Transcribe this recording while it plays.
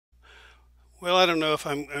Well, I don't know if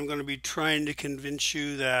I'm going to be trying to convince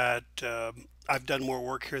you that I've done more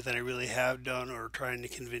work here than I really have done, or trying to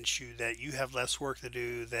convince you that you have less work to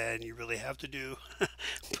do than you really have to do.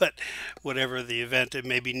 But whatever the event, it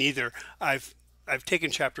may be neither. I've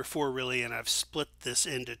taken chapter four really, and I've split this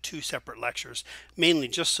into two separate lectures, mainly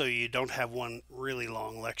just so you don't have one really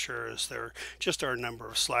long lecture, as there just are a number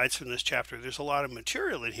of slides from this chapter. There's a lot of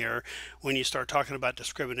material in here when you start talking about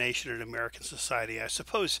discrimination in American society. I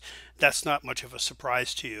suppose that's not much of a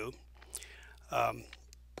surprise to you.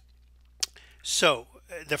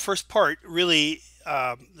 The first part really,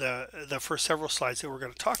 the first several slides that we're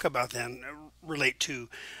going to talk about then relate to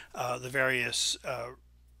the various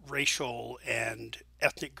racial and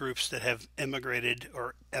ethnic groups that have immigrated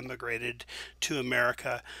or emigrated to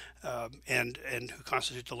America, and who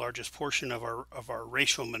constitute the largest portion of our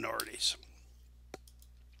racial minorities.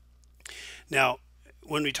 Now,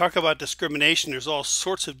 when we talk about discrimination, there's all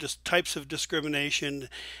sorts of types of discrimination,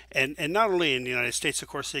 and not only in the United States, of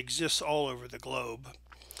course, it exists all over the globe.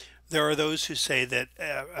 There are those who say that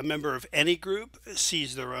a member of any group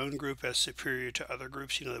sees their own group as superior to other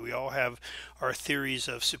groups. You know, that we all have our theories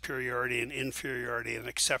of superiority and inferiority and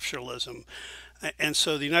exceptionalism. And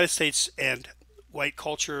so the United States and white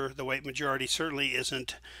culture, the white majority, certainly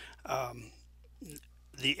isn't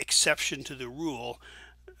the exception to the rule.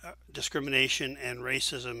 Discrimination and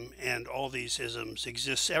racism and all these isms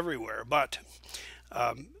exists everywhere. But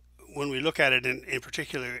when we look at it in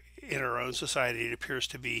particular in our own society, it appears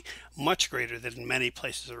to be much greater than in many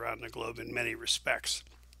places around the globe in many respects.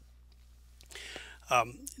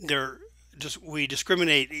 There, just we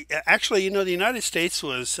discriminate. Actually, the United States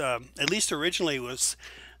was, at least originally, was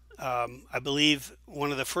I believe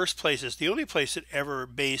one of the first places, the only place that ever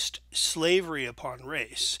based slavery upon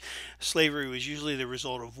race. Slavery was usually the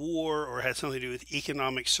result of war or had something to do with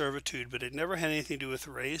economic servitude, but it never had anything to do with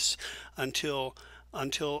race until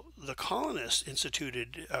the colonists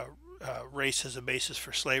instituted race as a basis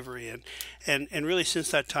for slavery, and really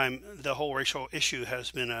since that time the whole racial issue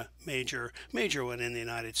has been a major one in the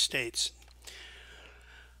United States.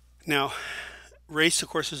 Now, race, of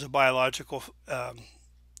course, is a biological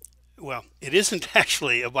well, it isn't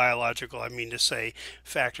actually a biological, I mean to say,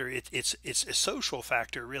 factor. It's a social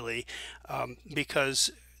factor, really, because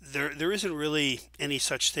there isn't really any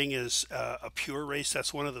such thing as a pure race.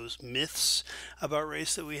 That's one of those myths about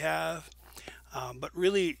race that we have. But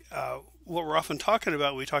really, what we're often talking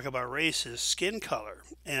about when we talk about race is skin color,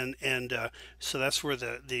 and so that's where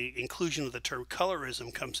the inclusion of the term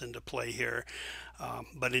colorism comes into play here.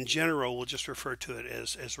 But in general, we'll just refer to it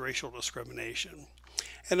as racial discrimination.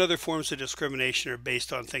 And other forms of discrimination are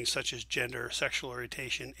based on things such as gender, sexual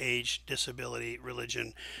orientation, age, disability,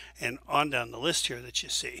 religion, and on down the list here that you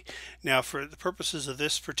see. Now, for the purposes of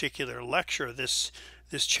this particular lecture, this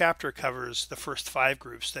chapter covers the first five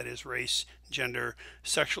groups, that is race, gender,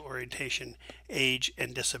 sexual orientation, age,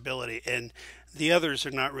 and disability. And the others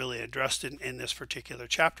are not really addressed in this particular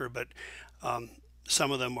chapter, but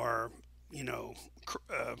some of them are,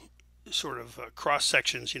 sort of cross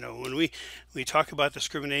sections. When we talk about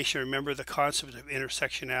discrimination, remember the concept of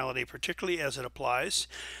intersectionality, particularly as it applies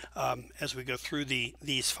as we go through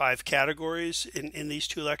these five categories in these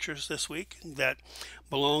two lectures this week, that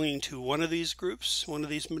belonging to one of these groups, one of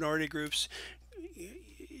these minority groups,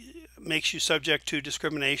 makes you subject to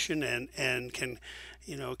discrimination and can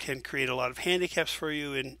create a lot of handicaps for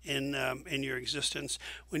you in your existence.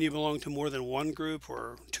 When you belong to more than one group,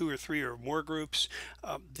 or two or three or more groups,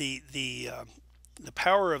 the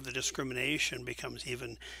power of the discrimination becomes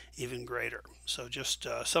even greater. So just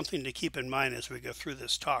something to keep in mind as we go through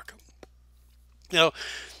this talk. Now,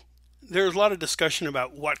 there's a lot of discussion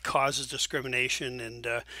about what causes discrimination, and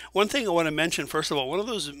one thing I want to mention, first of all, one of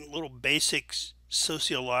those little basic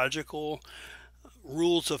sociological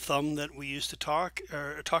rules of thumb that we used to talk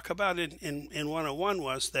about in 101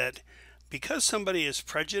 was that because somebody is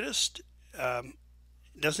prejudiced,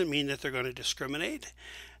 doesn't mean that they're going to discriminate,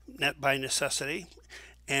 not by necessity.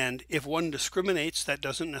 And if one discriminates, that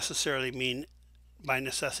doesn't necessarily mean by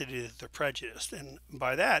necessity that they're prejudiced. And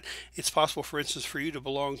by that, it's possible, for instance, for you to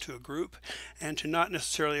belong to a group and to not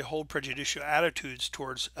necessarily hold prejudicial attitudes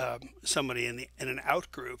towards somebody in an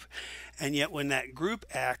out group, and yet when that group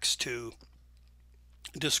acts to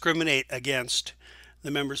discriminate against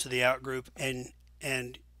the members of the out group,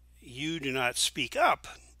 and you do not speak up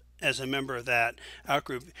as a member of that out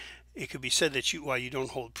group, it could be said that while you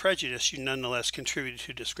don't hold prejudice, you nonetheless contributed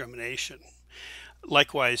to discrimination.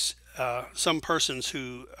 Likewise, some persons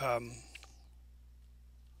who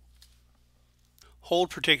hold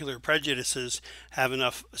particular prejudices have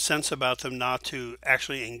enough sense about them not to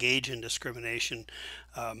actually engage in discrimination.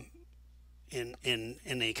 in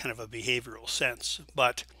a kind of a behavioral sense.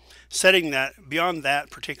 But setting that beyond that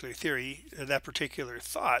particular theory, that particular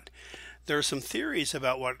thought, there are some theories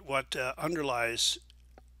about what underlies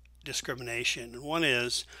discrimination. And one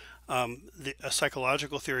is a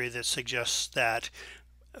psychological theory that suggests that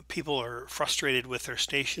people are frustrated with their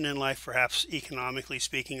station in life, perhaps economically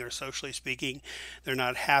speaking or socially speaking. They're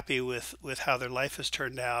not happy with how their life has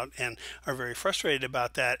turned out and are very frustrated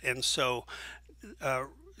about that, and so uh,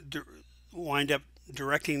 wind up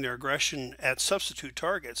directing their aggression at substitute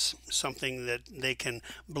targets, something that they can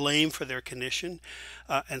blame for their condition,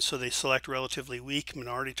 and so they select relatively weak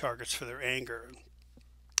minority targets for their anger.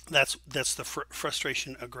 That's the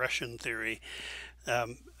frustration aggression theory.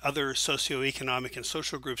 Other socioeconomic and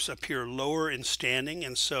social groups appear lower in standing,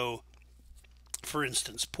 and so, for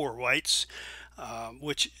instance, poor whites,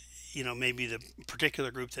 which may be the particular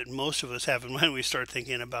group that most of us have in mind when we start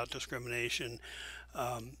thinking about discrimination.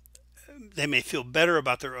 They may feel better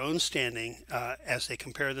about their own standing as they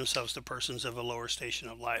compare themselves to persons of a lower station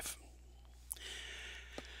of life.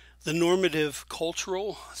 The normative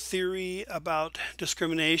cultural theory about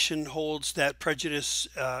discrimination holds that prejudice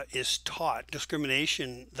is taught.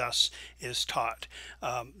 Discrimination, thus, is taught,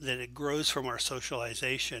 that it grows from our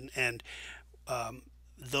socialization, and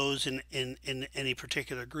those in any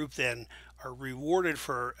particular group then are rewarded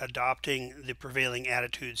for adopting the prevailing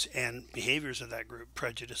attitudes and behaviors of that group,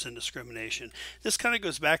 prejudice and discrimination. This kind of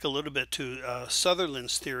goes back a little bit to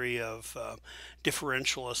Sutherland's theory of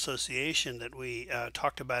differential association that we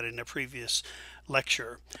talked about in a previous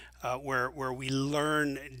lecture, where we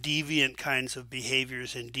learn deviant kinds of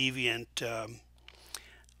behaviors and deviant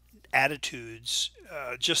attitudes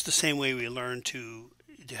just the same way we learn to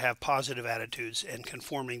have positive attitudes and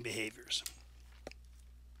conforming behaviors.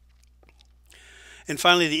 And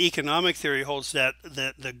finally, the economic theory holds that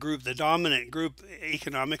the dominant group,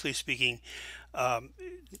 economically speaking,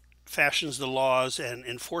 fashions the laws and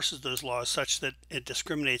enforces those laws such that it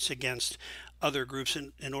discriminates against other groups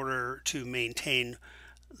in order to maintain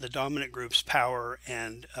the dominant group's power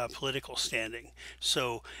and political standing.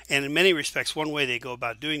 So, and in many respects, one way they go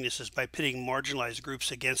about doing this is by pitting marginalized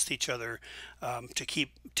groups against each other to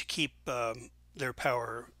keep their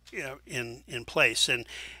power in place. And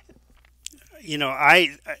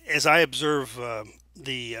as I observe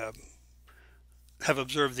have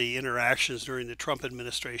observed the interactions during the Trump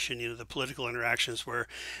administration, the political interactions where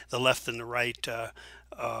the left and the right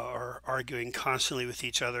are arguing constantly with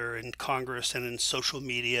each other in Congress and in social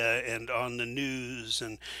media and on the news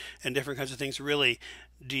and different kinds of things. Really,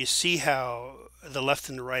 do you see how the left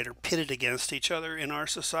and the right are pitted against each other in our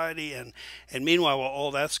society? And meanwhile, while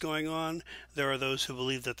all that's going on, there are those who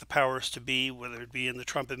believe that the powers to be, whether it be in the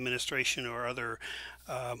Trump administration or other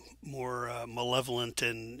more malevolent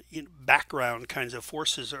and background kinds of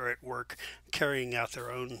forces, are at work carrying out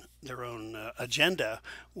their own agenda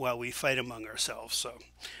while we fight among ourselves. So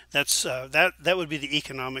that's that would be the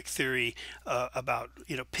economic theory about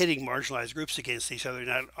pitting marginalized groups against each other, and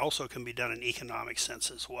that also can be done in economic sense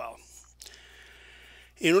as well.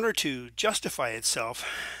 In order to justify itself,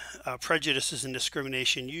 prejudices and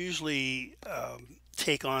discrimination usually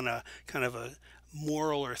take on a kind of a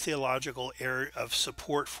moral or theological area of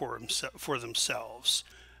support for themselves.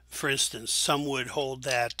 For instance, some would hold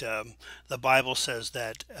that the Bible says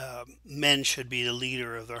that men should be the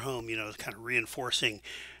leader of their home, kind of reinforcing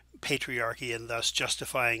patriarchy and thus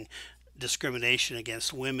justifying discrimination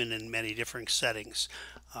against women in many different settings.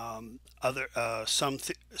 Some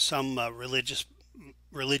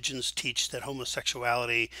religions teach that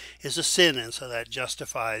homosexuality is a sin, and so that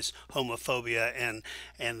justifies homophobia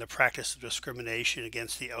and the practice of discrimination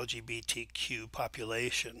against the LGBTQ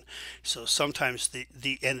population. So sometimes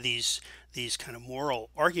these kind of moral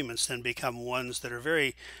arguments then become ones that are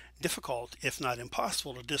very difficult, if not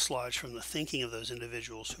impossible, to dislodge from the thinking of those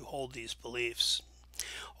individuals who hold these beliefs.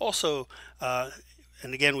 Also,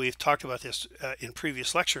 and again, we've talked about this in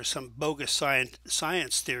previous lectures, some bogus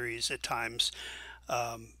science theories at times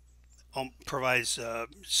provides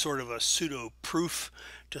sort of a pseudo proof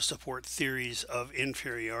to support theories of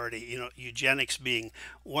inferiority. Eugenics being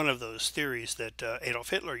one of those theories that Adolf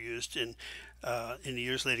Hitler used in the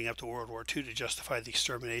years leading up to World War II to justify the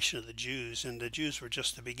extermination of the Jews, and the Jews were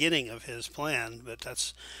just the beginning of his plan, but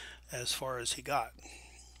that's as far as he got.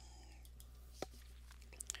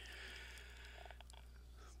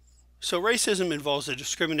 So racism involves a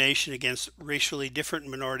discrimination against racially different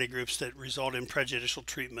minority groups that result in prejudicial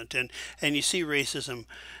treatment. And you see racism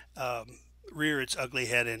rear its ugly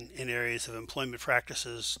head in areas of employment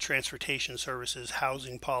practices, transportation services,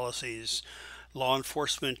 housing policies, law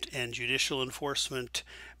enforcement and judicial enforcement,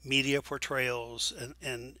 media portrayals,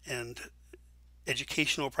 and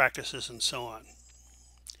educational practices, and so on.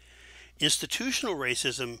 Institutional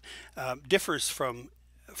racism differs from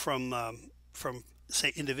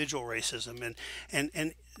say individual racism,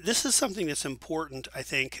 and this is something that's important, I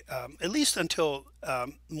think, at least until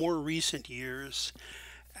more recent years.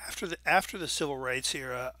 After the civil rights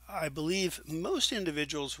era, I believe most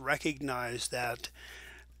individuals recognize that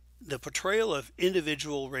the portrayal of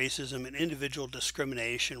individual racism and individual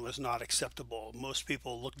discrimination was not acceptable. Most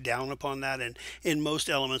people looked down upon that, and in most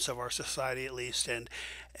elements of our society, at least, and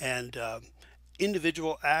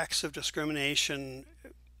individual acts of discrimination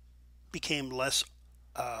became less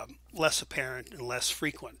apparent and less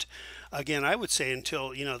frequent. Again, I would say until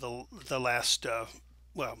the last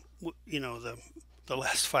well, the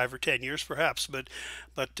last 5 or 10 years, perhaps, but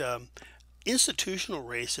institutional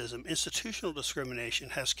racism, institutional discrimination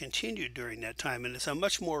has continued during that time, and it's a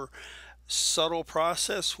much more subtle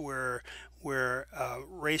process where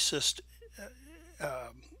racist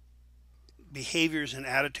behaviors and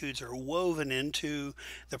attitudes are woven into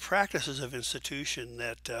the practices of institution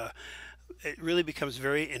that it really becomes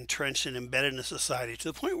very entrenched and embedded in a society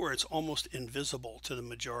to the point where it's almost invisible to the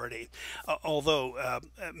majority. Although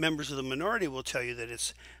members of the minority will tell you that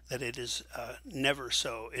it is never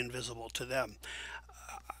so invisible to them.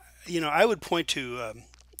 I would point to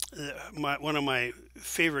one of my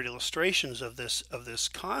favorite illustrations of this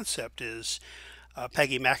concept is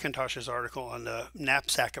Peggy McIntosh's article on the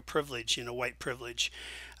knapsack of privilege, white privilege,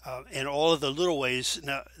 and all of the little ways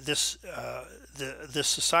now this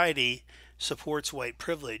society supports white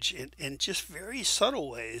privilege in just very subtle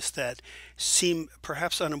ways that seem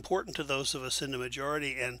perhaps unimportant to those of us in the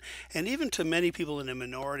majority, and even to many people in the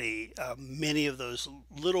minority. Many of those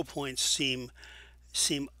little points seem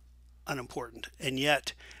unimportant, and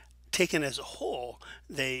yet taken as a whole,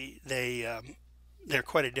 they're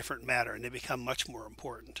quite a different matter, and they become much more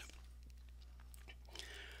important.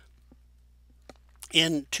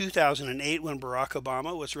 In 2008, when Barack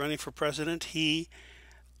Obama was running for president, he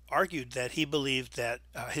argued that he believed that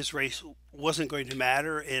his race wasn't going to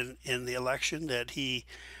matter in the election, that he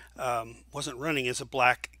wasn't running as a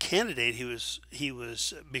black candidate. He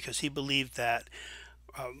was because he believed that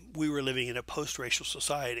we were living in a post-racial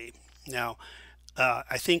society. Now,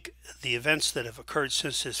 I think the events that have occurred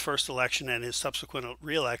since his first election and his subsequent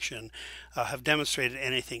re-election have demonstrated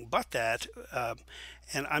anything but that.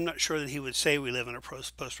 And I'm not sure that he would say we live in a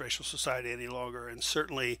post-racial society any longer. And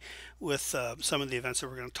certainly with some of the events that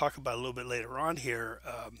we're going to talk about a little bit later on here,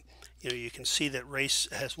 you can see that race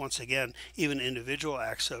has once again, even individual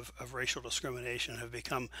acts of racial discrimination have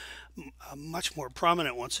become much more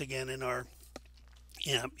prominent once again in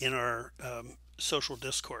our social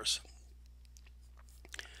discourse.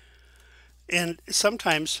 And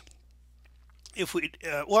sometimes, if we,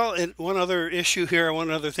 and one other issue here, one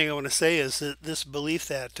other thing I want to say is that this belief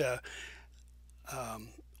that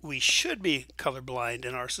we should be colorblind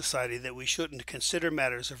in our society, that we shouldn't consider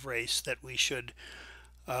matters of race, that we should,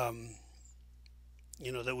 that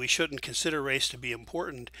we shouldn't consider race to be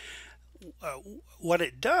important. What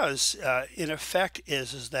it does, in effect,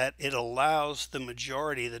 is that it allows the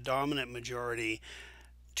majority, the dominant majority,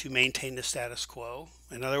 to maintain the status quo.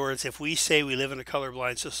 In other words, if we say we live in a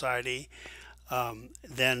colorblind society,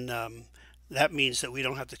 then that means that we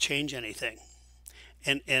don't have to change anything.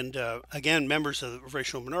 And again, members of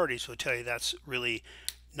racial minorities will tell you that's really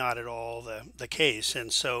not at all the case.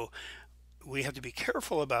 And so we have to be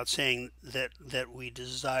careful about saying that we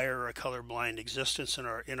desire a colorblind existence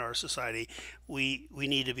in our society. We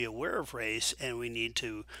need to be aware of race, and we need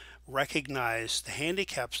to recognize the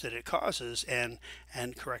handicaps that it causes and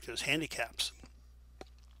correct those handicaps.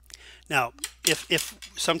 Now, if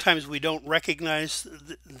sometimes we don't recognize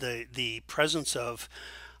the presence of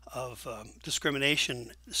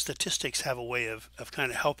discrimination, statistics have a way of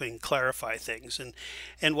kind of helping clarify things.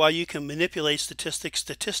 And while you can manipulate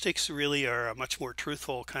statistics really are a much more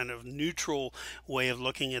truthful, kind of neutral way of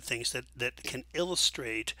looking at things that can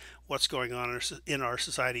illustrate what's going on in our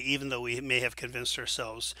society, even though we may have convinced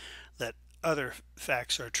ourselves that other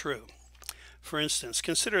facts are true. For instance,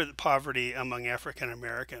 consider the poverty among African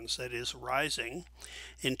Americans that is rising.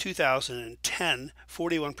 In 2010,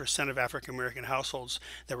 41% of African American households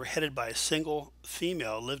that were headed by a single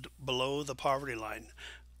female lived below the poverty line.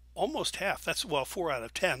 Almost half. That's, 4 out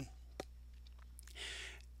of 10.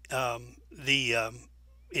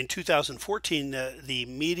 In 2014, the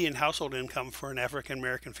median household income for an African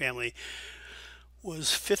American family was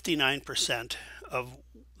 59% of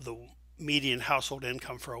the median household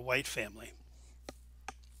income for a white family.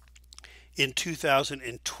 In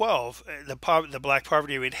 2012, the black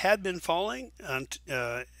poverty rate had been falling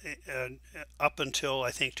up until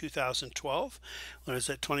I think 2012, when it was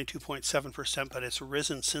at 22.7%, but it's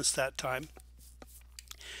risen since that time.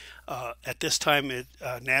 At this time,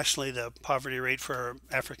 nationally, the poverty rate for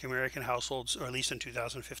African American households, or at least in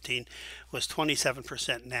 2015, was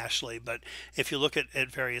 27% nationally. But if you look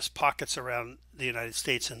at various pockets around the United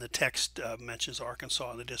States, and the text mentions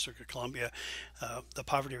Arkansas and the District of Columbia, the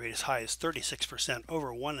poverty rate is high as 36%,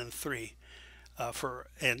 over 1 in 3.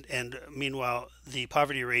 And meanwhile, the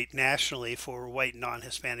poverty rate nationally for white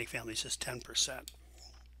non-Hispanic families is 10%.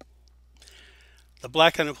 The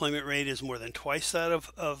black unemployment rate is more than twice that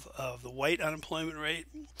of the white unemployment rate.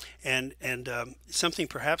 And something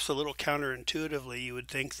perhaps a little counterintuitively, you would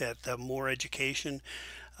think that the more education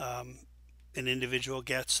um, an individual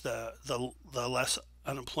gets, the less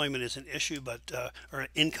unemployment is an issue, but or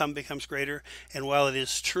income becomes greater. And while it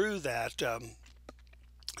is true that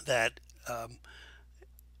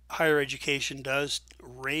higher education does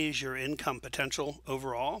raise your income potential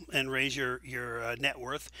overall and raise your net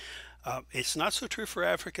worth, it's not so true for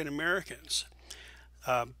African Americans.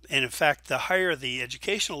 And in fact, the higher the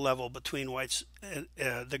educational level between whites,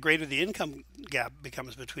 the greater the income gap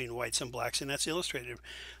becomes between whites and blacks, and that's illustrated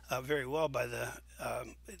very well by the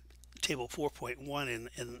table 4.1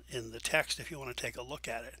 in the text, if you want to take a look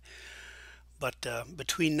at it. But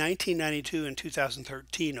between 1992 and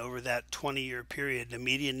 2013, over that 20-year period, the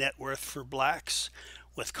median net worth for blacks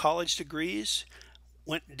with college degrees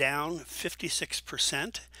went down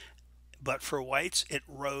 56%. But for whites, it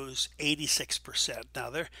rose 86%.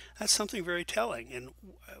 Now, that's something very telling. And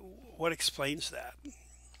what explains that?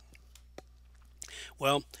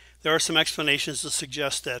 Well, there are some explanations to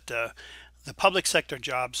suggest that the public sector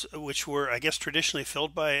jobs, which were, I guess, traditionally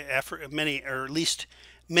filled by many, or at least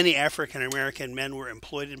many African American men were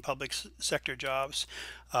employed in public sector jobs.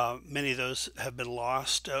 Many of those have been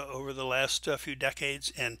lost over the last few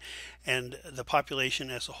decades, and the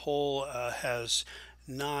population as a whole has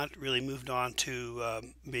not really moved on to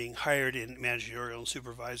being hired in managerial and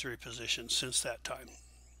supervisory positions since that time.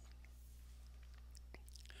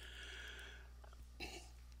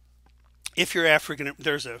 If you're African,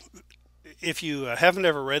 if you haven't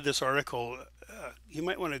ever read this article, you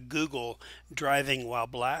might want to Google driving while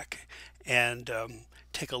black and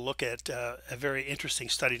take a look at a very interesting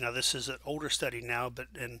study. Now, this is an older study now, but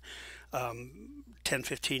in 10,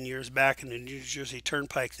 15 years back in the New Jersey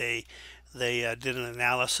Turnpike, they did an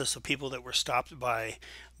analysis of people that were stopped by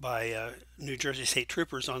New Jersey State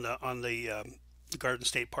Troopers on the Garden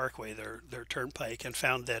State Parkway, their turnpike, and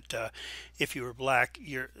found that if you were black,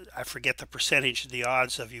 I forget the percentage, the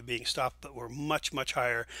odds of you being stopped, but were much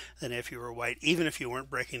higher than if you were white, even if you weren't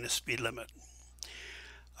breaking the speed limit.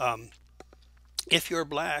 If you're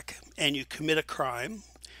black and you commit a crime,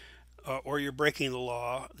 or you're breaking the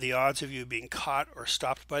law, the odds of you being caught or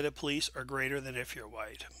stopped by the police are greater than if you're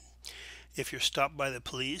white. If you're stopped by the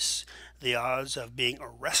police, the odds of being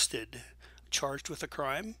arrested, charged with a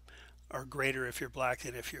crime, are greater if you're black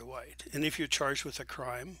than if you're white. And if you're charged with a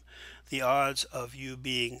crime, the odds of you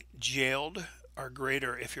being jailed are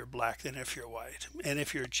greater if you're black than if you're white. And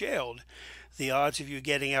if you're jailed, the odds of you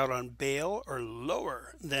getting out on bail are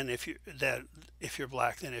lower than if you're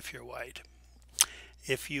black than if you're white.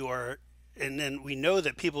 And then we know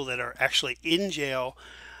that people that are actually in jail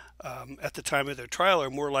at the time of their trial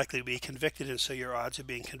are more likely to be convicted, and so your odds of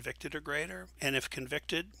being convicted are greater. And if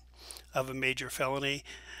convicted of a major felony,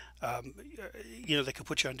 they could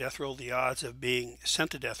put you on death row. The odds of being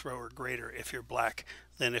sent to death row are greater if you're black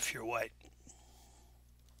than if you're white.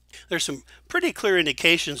 There's some pretty clear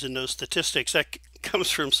indications in those statistics. That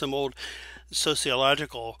comes from some old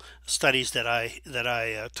sociological studies that I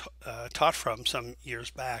taught from some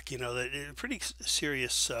years back. That pretty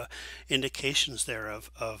serious indications there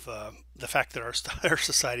of the fact that our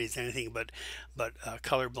society is anything but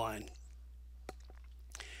colorblind.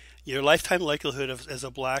 Your lifetime likelihood as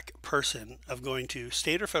a black person of going to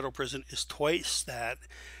state or federal prison is twice that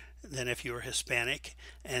than if you were Hispanic,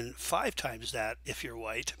 and 5 times that if you're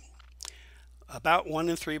white. About 1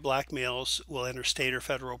 in 3 black males will enter state or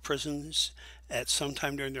federal prisons at some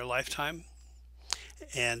time during their lifetime.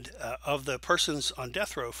 And of the persons on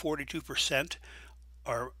death row, 42%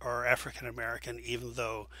 are African American, even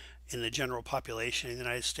though in the general population in the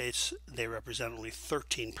United States, they represent only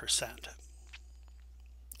 13%.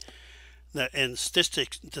 And the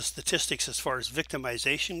statistics as far as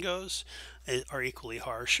victimization goes are equally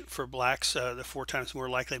harsh. For blacks, they're 4 times more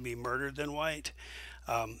likely to be murdered than white.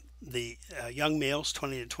 The young males,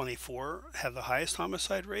 20 to 24, have the highest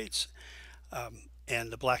homicide rates.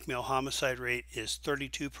 and the black male homicide rate is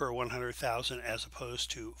 32 per 100,000 as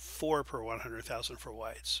opposed to 4 per 100,000 for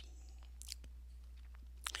whites.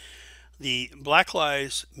 The Black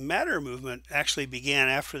Lives Matter movement actually began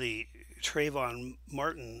after the Trayvon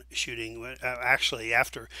Martin shooting, actually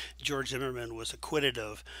after George Zimmerman was acquitted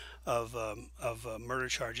of murder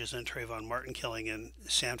charges in Trayvon Martin killing in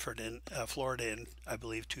Sanford in Florida in I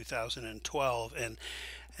believe 2012,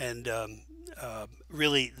 and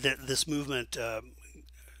really this movement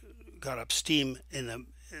got up steam in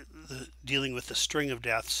dealing with the string of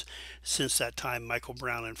deaths since that time. Michael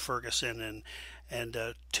Brown in Ferguson, and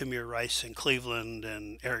Tamir Rice in Cleveland,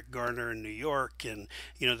 and Eric Garner in New York, and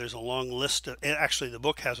there's a long list of. Actually, the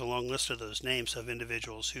book has a long list of those names of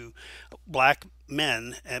individuals who, black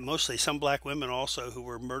men, and mostly some black women also, who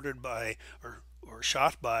were murdered by or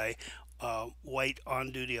shot by white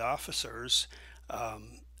on-duty officers.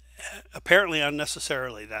 Apparently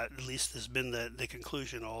unnecessarily. That at least has been the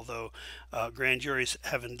conclusion, although grand juries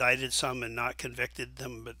have indicted some and not convicted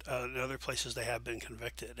them, but in other places they have been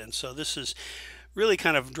convicted. And so this is really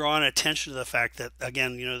kind of drawn attention to the fact that,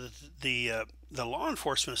 again, the law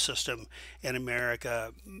enforcement system in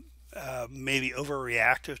America may be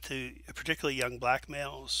overreactive to particularly young black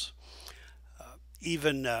males.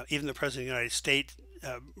 Even the president of the United States,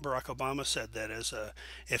 Barack Obama, said that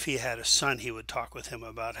if he had a son, he would talk with him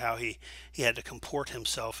about how he had to comport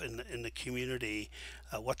himself in the community,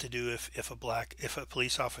 what to do if a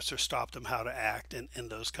police officer stopped him, how to act, and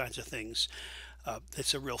those kinds of things.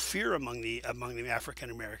 It's a real fear among the African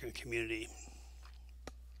American community.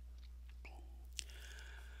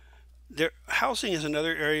 Housing is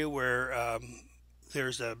another area where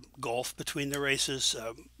there's a gulf between the races.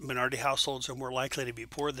 Minority households are more likely to be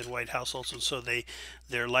poor than white households, and so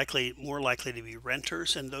they're more likely to be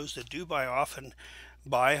renters. And those that do buy often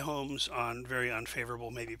buy homes on very unfavorable,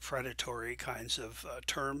 maybe predatory kinds of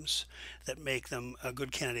terms that make them a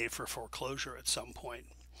good candidate for foreclosure at some point.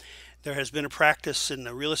 There has been a practice in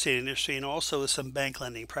the real estate industry and also some bank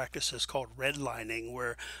lending practices called redlining,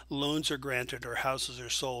 where loans are granted or houses are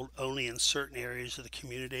sold only in certain areas of the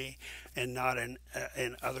community and not in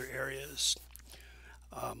other areas.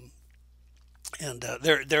 And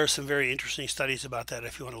there are some very interesting studies about that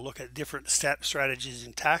if you want to look at different strategies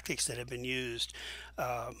and tactics that have been used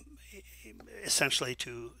essentially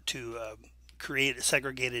to create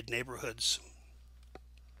segregated neighborhoods.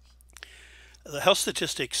 The health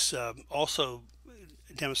statistics also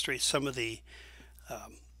demonstrate some of the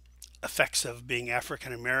effects of being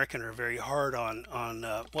African American are very hard on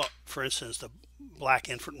well, for instance, the black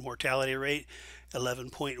infant mortality rate,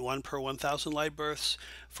 11.1 per 1,000 live births.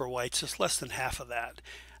 For whites, it's less than half of that.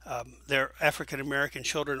 Their African American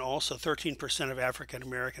children also, 13% of African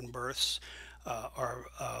American births are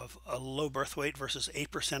of a low birth weight versus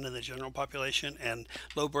 8% in the general population, and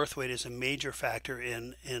low birth weight is a major factor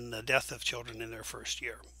in the death of children in their first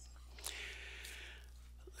year.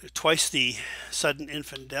 Twice the sudden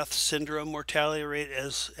infant death syndrome mortality rate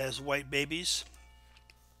as white babies.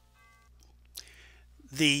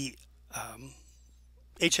 The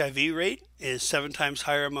HIV rate is 7 times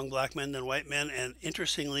higher among black men than white men, and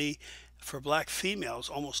interestingly, for black females,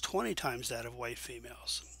 almost 20 times that of white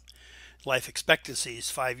females. Life expectancy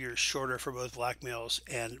is 5 years shorter for both black males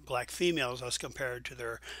and black females as compared to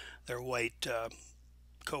their white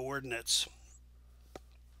coordinates.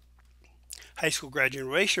 High school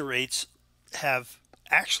graduation rates have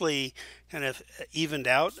actually kind of evened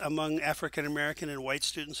out among African American and white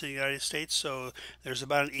students in the United States. So there's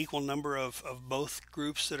about an equal number of both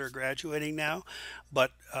groups that are graduating now,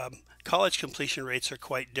 but college completion rates are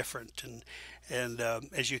quite different. And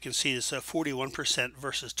as you can see, it's 41%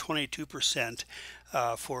 versus 22%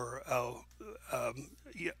 for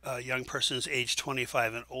young persons aged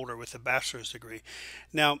 25 and older with a bachelor's degree.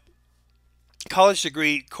 Now, college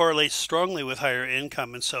degree correlates strongly with higher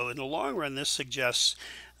income, and so in the long run, this suggests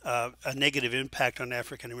a negative impact on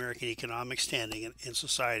African American economic standing in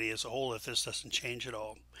society as a whole if this doesn't change at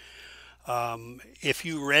all. If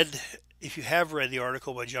you have read the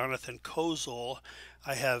article by Jonathan Kozol,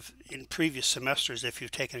 I have in previous semesters, if you've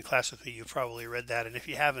taken a class with me, you've probably read that. And if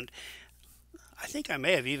you haven't, I think I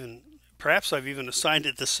may have perhaps I've even assigned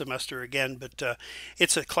it this semester again, but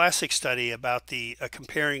it's a classic study about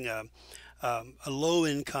comparing a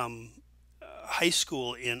low-income high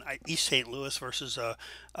school in East St. Louis versus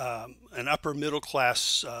an upper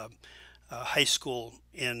middle-class high school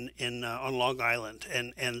on Long Island,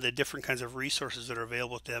 and the different kinds of resources that are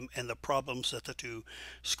available to them and the problems that the two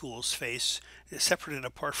schools face, separate and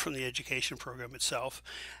apart from the education program itself.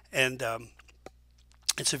 And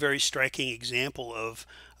it's a very striking example of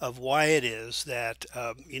why it is that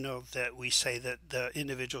that we say that the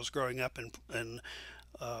individuals growing up in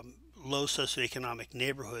low socioeconomic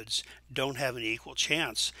neighborhoods don't have an equal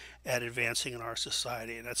chance at advancing in our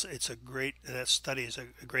society, and that study is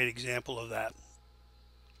a great example of that.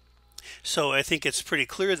 So I think it's pretty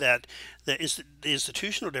clear that the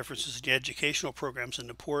institutional differences in educational programs in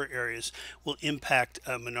the poor areas will impact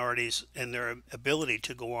minorities and their ability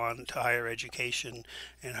to go on to higher education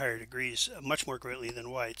and higher degrees much more greatly than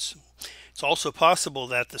whites. It's also possible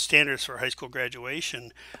that the standards for high school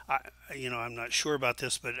graduation, I'm not sure about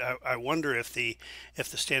this, but I wonder if the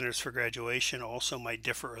standards for graduation also might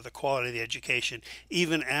differ, or the quality of the education,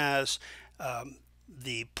 even as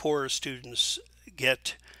the poorer students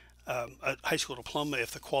get a high school diploma,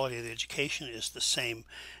 if the quality of the education is the same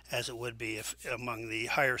as it would be if among the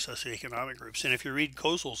higher socioeconomic groups. And if you read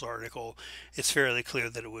Kozel's article, it's fairly clear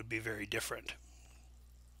that it would be very different.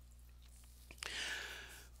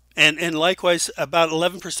 And likewise, about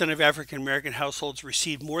 11% of African American households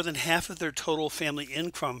receive more than half of their total family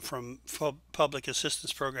income from public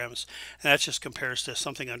assistance programs, and that just compares to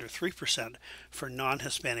something under 3% for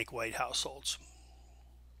non-Hispanic white households.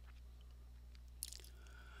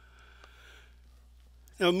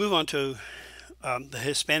 Now we'll move on to the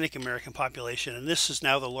Hispanic American population, and this is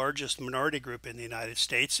now the largest minority group in the United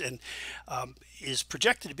States, and is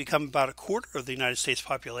projected to become about a quarter of the United States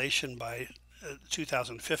population by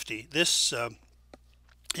 2050. This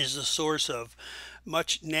is the source of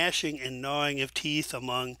much gnashing and gnawing of teeth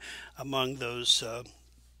among those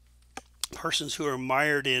persons who are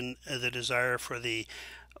mired in the desire for the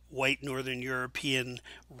white Northern European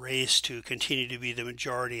race to continue to be the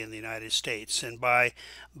majority in the United States. And by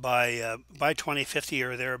 2050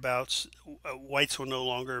 or thereabouts, whites will no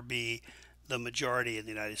longer be the majority in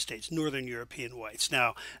the United States, Northern European whites.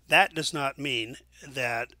 Now, that does not mean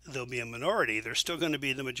that there'll be a minority. They're still going to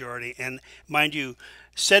be the majority. And mind you,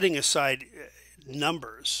 setting aside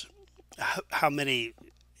numbers, how many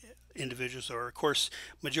individuals are, of course,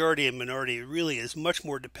 majority and minority really is much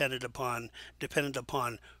more dependent upon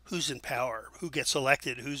who's in power, who gets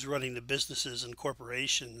elected, who's running the businesses and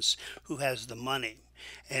corporations, who has the money.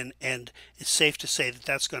 And it's safe to say that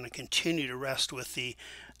that's going to continue to rest with the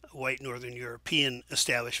white Northern European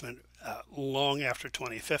establishment long after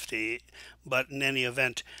 2050. But in any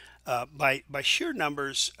event, by sheer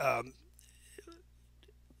numbers,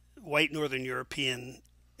 white Northern European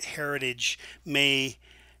heritage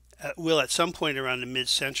will at some point around the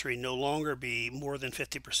mid-century no longer be more than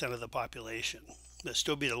 50% of the population. They'll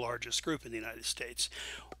still be the largest group in the United States.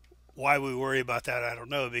 Why we worry about that, I don't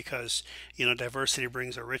know, because diversity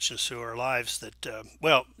brings a richness to our lives that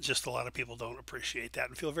just a lot of people don't appreciate that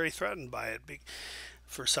and feel very threatened by it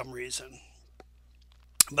for some reason.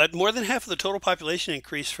 But more than half of the total population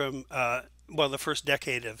increase from the first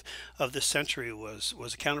decade of this century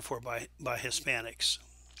was accounted for by Hispanics.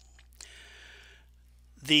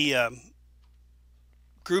 The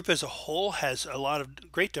group as a whole has a lot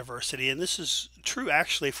of great diversity, and this is true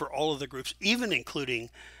actually for all of the groups, even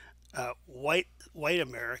including white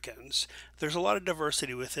Americans. There's a lot of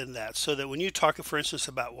diversity within that, so that when you talk, for instance,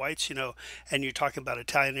 about whites, and you're talking about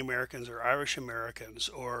Italian Americans or Irish Americans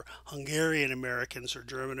or Hungarian Americans or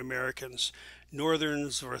German Americans,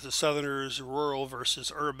 Northerns versus Southerners, rural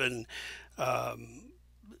versus urban,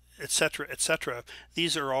 etc., etc.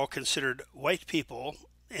 These are all considered white people,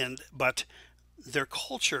 but their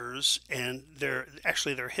cultures and their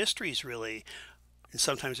histories really, and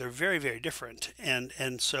sometimes they're very, very different.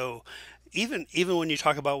 And so even when you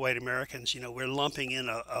talk about white Americans, we're lumping in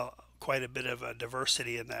quite a bit of a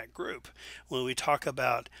diversity in that group. When we talk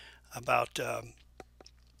about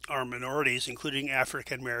our minorities, including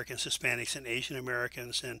African Americans, Hispanics, and Asian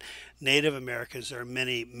Americans, and Native Americans, there are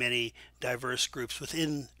many, many diverse groups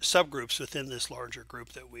subgroups within this larger group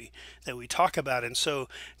that we talk about. And so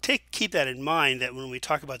keep that in mind, that when we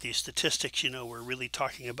talk about these statistics, we're really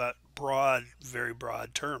talking about very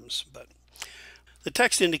broad terms. But the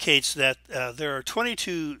text indicates that there are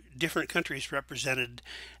 22 different countries represented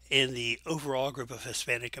in the overall group of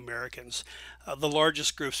Hispanic Americans, the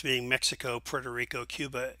largest groups being Mexico, Puerto Rico,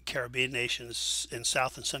 Cuba, Caribbean nations, and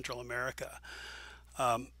South and Central America.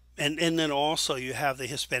 And then also you have the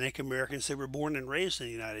Hispanic Americans that were born and raised in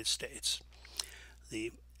the United States.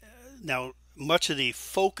 Now, much of the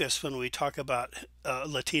focus when we talk about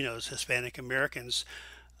Latinos, Hispanic Americans,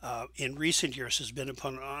 in recent years has been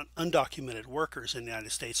upon undocumented workers in the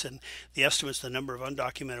United States, and the estimates, the number of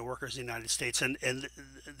undocumented workers in the United States, and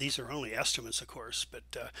these are only estimates, of course,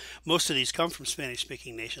 but most of these come from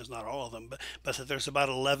Spanish-speaking nations, not all of them, but that there's about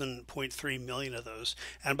 11.3 million of those,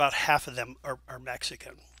 and about half of them are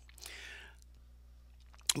Mexican.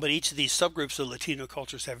 But each of these subgroups of Latino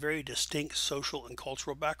cultures have very distinct social and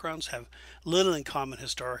cultural backgrounds, have little in common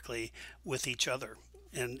historically with each other.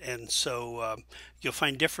 And so you'll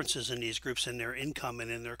find differences in these groups in their income and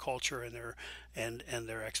in their culture and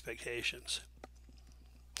their expectations.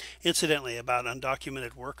 Incidentally, about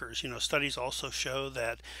undocumented workers, studies also show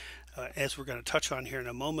that, as we're going to touch on here in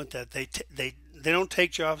a moment, that they don't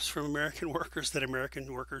take jobs from American workers that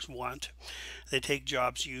American workers want. They take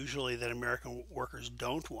jobs usually that American workers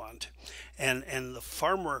don't want, and the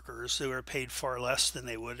farm workers who are paid far less than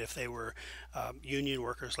they would if they were union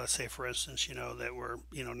workers. Let's say, for instance, that were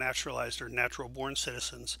naturalized or natural born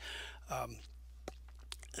citizens. Um,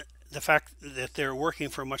 the fact that they're working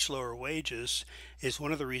for much lower wages is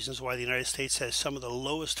one of the reasons why the United States has some of the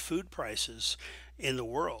lowest food prices in the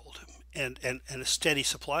world, and a steady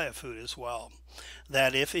supply of food as well.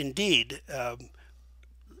 That if indeed,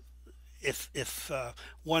 if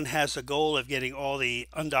one has a goal of getting all the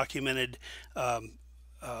undocumented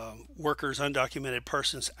workers, undocumented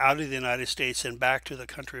persons out of the United States and back to the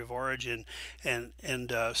country of origin, and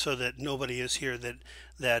so that nobody is here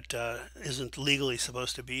that isn't legally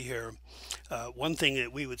supposed to be here. One thing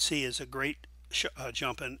that we would see is a great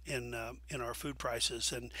jump in our food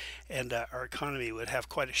prices, and our economy would have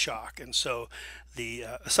quite a shock. And so, the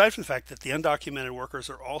aside from the fact that the undocumented workers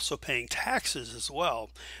are also paying taxes as well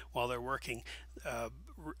while they're working, uh,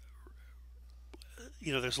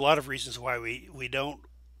 there's a lot of reasons why we don't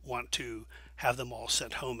want to have them all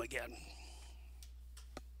sent home again.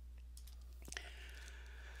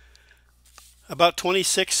 About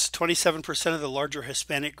 27% of the larger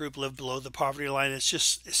Hispanic group live below the poverty line. It's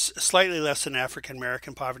slightly less than African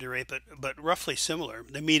American poverty rate, but roughly similar.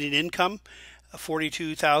 The median income,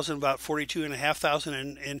 42,000, about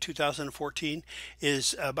 42,500 in 2014,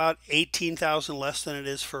 is about 18,000 less than it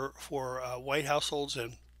is for white households,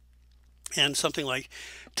 and something like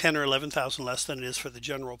 10 or 11,000 less than it is for the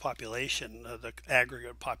general population, the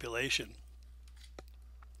aggregate population.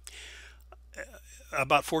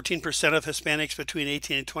 About 14% of Hispanics between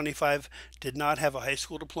 18 and 25 did not have a high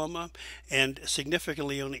school diploma, and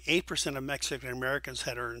significantly only 8% of Mexican Americans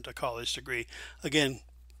had earned a college degree. Again,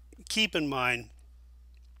 keep in mind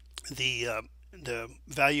the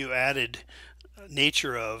value added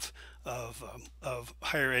nature of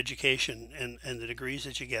higher education and the degrees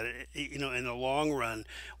that you get. In the long run,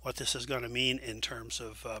 what this is going to mean in terms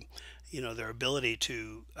of their ability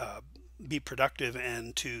to be productive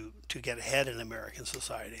and to get ahead in American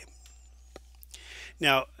society.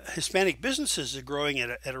 Now, Hispanic businesses are growing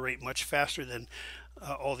at a rate much faster than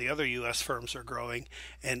all the other U.S. firms are growing,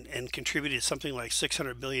 and contributed something like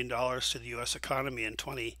 $600 billion to the U.S. economy in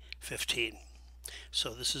 2015.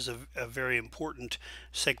 So this is a very important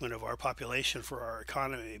segment of our population for our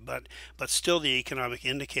economy, but still the economic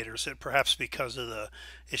indicators, that perhaps because of the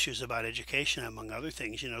issues about education among other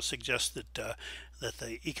things, suggest that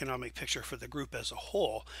the economic picture for the group as a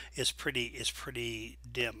whole is pretty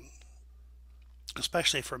dim,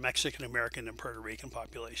 especially for Mexican American and Puerto Rican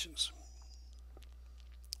populations.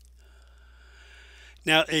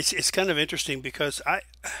 Now it's kind of interesting because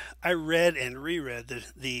I read and reread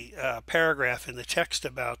the paragraph in the text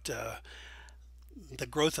about the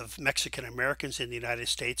growth of Mexican Americans in the United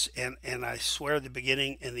States, and I swear the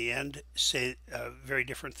beginning and the end say very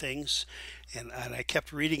different things, and I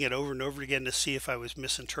kept reading it over and over again to see if I was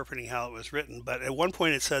misinterpreting how it was written. But at one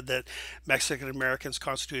point it said that Mexican Americans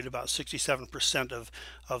constitute about 67% of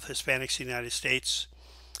Hispanics in the United States.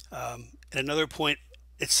 At another point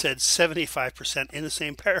it said 75% in the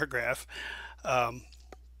same paragraph. Um,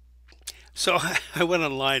 so I went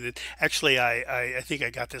online, and actually I think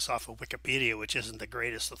I got this off of Wikipedia, which isn't the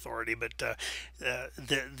greatest authority, but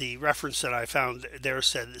the reference that I found there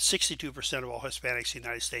said that 62% of all Hispanics in the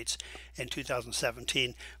United States in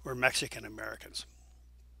 2017 were Mexican Americans.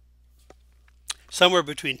 Somewhere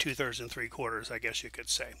between two-thirds and three-quarters, I guess you could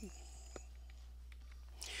say.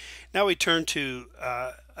 Now we turn to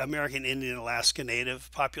American Indian Alaska Native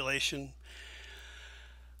population.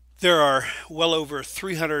 There are well over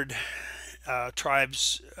 300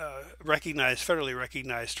 tribes, federally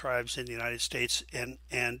recognized tribes in the United States,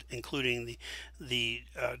 and including the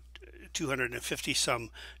 260 some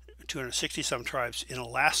tribes in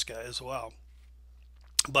Alaska as well.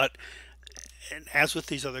 But and as with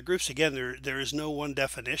these other groups, again, there is no one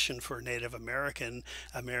definition for Native American,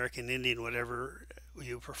 American Indian, whatever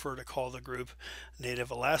you prefer to call the group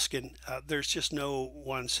Native Alaskan, there's just no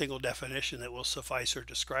one single definition that will suffice or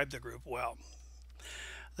describe the group well.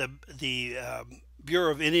 The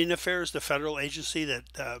Bureau of Indian Affairs, the federal agency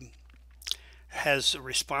that has a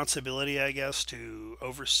responsibility, I guess, to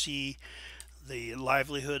oversee the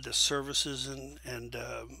livelihood, the services, and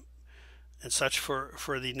such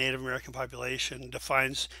for the Native American population,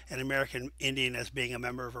 defines an American Indian as being a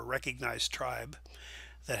member of a recognized tribe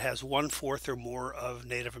that has 1/4 or more of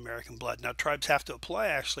Native American blood. Now, tribes have to apply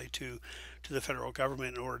actually to the federal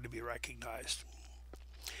government in order to be recognized.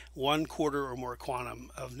 1/4 or more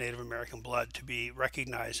quantum of Native American blood to be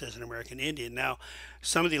recognized as an American Indian. Now,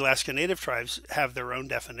 some of the Alaska Native tribes have their own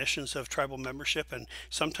definitions of tribal membership, and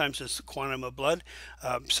sometimes it's quantum of blood.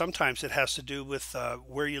 Sometimes it has to do with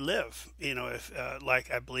where you live. If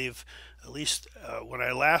like I believe, at least when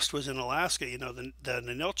I last was in Alaska, the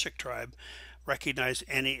Ninilchik tribe recognized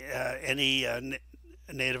any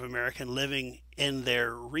Native American living in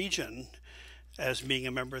their region as being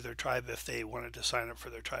a member of their tribe if they wanted to sign up for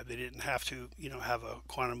their tribe. They didn't have to, have a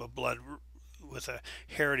quantum of blood with a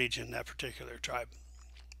heritage in that particular tribe.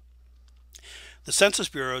 The Census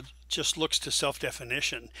Bureau just looks to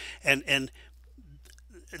self-definition, and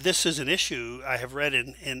this is an issue I have read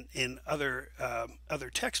in other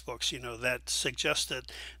textbooks, that suggest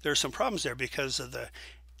that there are some problems there because of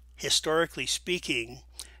historically speaking,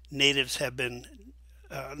 Native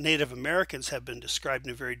Americans have been described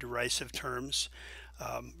in very derisive terms,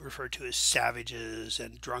 referred to as savages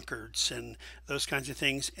and drunkards and those kinds of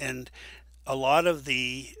things. And a lot of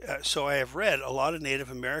so I have read a lot of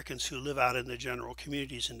Native Americans who live out in the general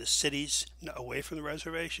communities in the cities away from the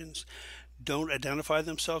reservations don't identify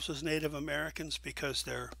themselves as Native Americans because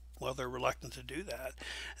they're reluctant to do that.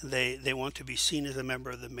 They want to be seen as a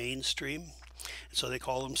member of the mainstream, so they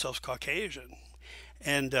call themselves Caucasian.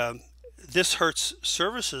 And this hurts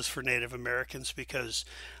services for Native Americans because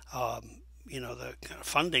the kind of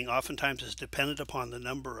funding oftentimes is dependent upon the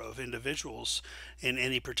number of individuals in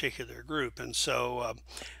any particular group. And so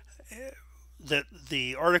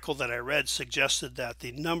the article that I read suggested that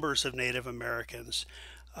the numbers of Native Americans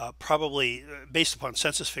probably, based upon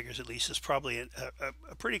census figures at least, is probably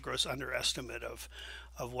a pretty gross underestimate of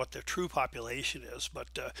what the true population is. But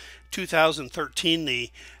 2013,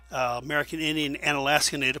 the American Indian and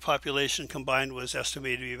Alaska Native population combined was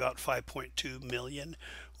estimated to be about 5.2 million,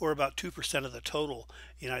 or about 2% of the total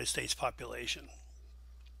United States population.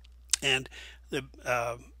 And the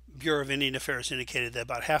Bureau of Indian Affairs indicated that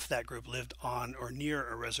about half of that group lived on or near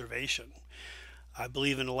a reservation. I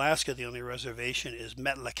believe in Alaska the only reservation is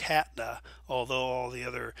Metlakatla, although all the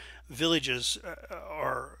other villages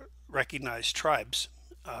are recognized tribes.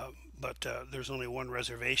 But there's only one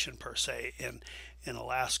reservation per se in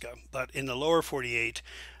Alaska. But in the lower 48,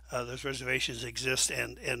 those reservations exist,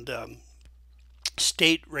 and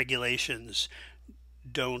state regulations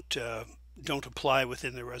don't apply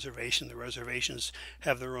within the reservation. The reservations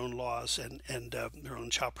have their own laws and their own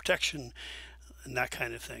child protection and that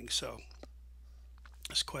kind of thing. So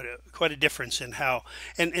it's quite a difference in how,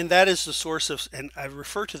 and that is the source of, and I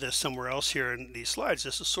refer to this somewhere else here in these slides.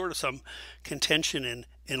 This is sort of some contention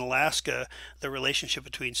in Alaska, the relationship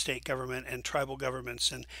between state government and tribal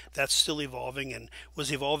governments, and that's still evolving and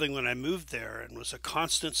was evolving when I moved there and was a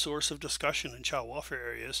constant source of discussion in child welfare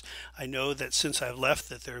areas. I know that since I've left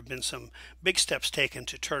that there have been some big steps taken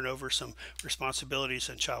to turn over some responsibilities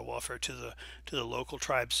in child welfare to the local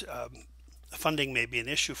tribes. Funding may be an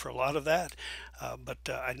issue for a lot of that, but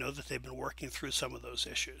I know that they've been working through some of those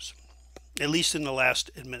issues, at least in the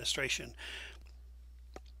last administration.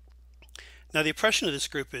 Now, the oppression of this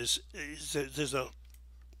group is there's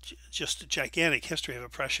just a gigantic history of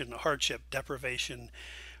oppression, hardship, deprivation,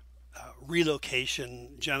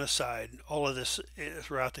 relocation, genocide, all of this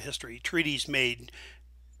throughout the history. Treaties made,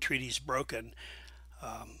 treaties broken.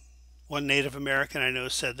 One Native American I know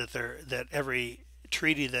said that every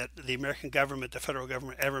treaty that the American government, the federal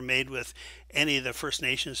government, ever made with any of the First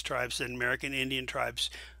Nations tribes and American Indian tribes,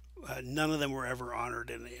 none of them were ever honored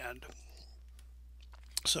in the end.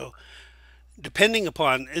 So depending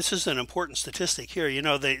upon, this is an important statistic here,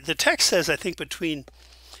 the text says, I think, between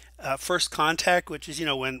first contact, which is,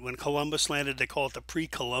 when Columbus landed, they call it the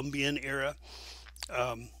pre-Columbian era.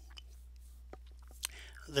 The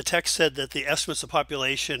text said that the estimates of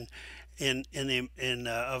population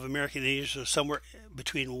of American Indians are somewhere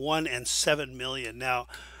between 1 and 7 million. Now,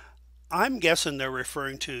 I'm guessing they're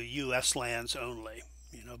referring to U.S. lands only.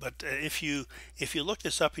 But if you look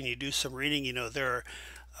this up and you do some reading, there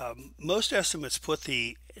are most estimates put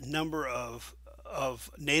the number of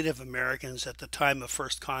Native Americans at the time of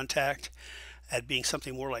first contact at being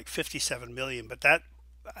something more like 57 million, but that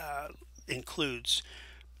includes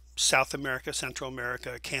South America, Central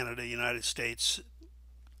America, Canada, United States,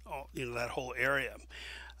 that whole area.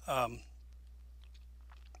 Um,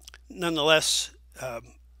 Nonetheless,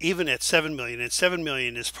 even at 7 million, and 7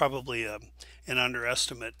 million is probably an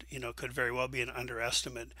underestimate, could very well be an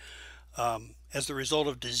underestimate. As the result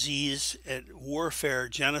of disease, warfare,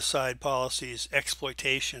 genocide policies,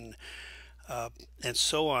 exploitation, and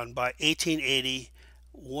so on, by 1880,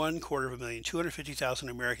 1/4 of a million, 250,000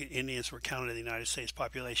 American Indians were counted in the United States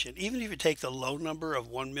population. Even if you take the low number of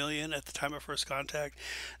 1 million at the time of first contact,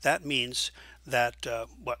 that means that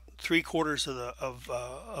 3/4 of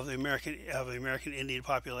the American Indian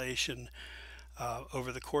population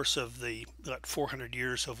over the course of the 400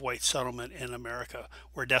 years of white settlement in America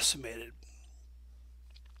were decimated.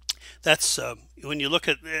 That's when you look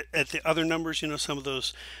at the other numbers, some of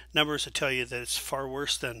those numbers that tell you that it's far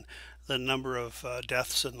worse than the number of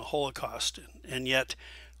deaths in the Holocaust, and yet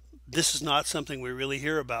this is not something we really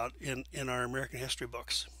hear about in our American history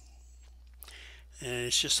books. And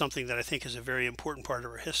it's just something that I think is a very important part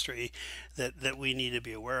of our history that we need to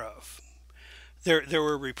be aware of. There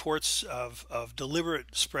were reports of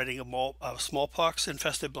deliberate spreading of smallpox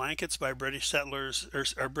infested blankets by British settlers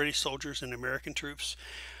or British soldiers and American troops,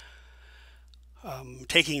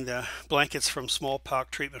 taking the blankets from smallpox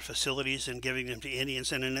treatment facilities and giving them to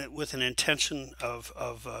Indians, and with an intention of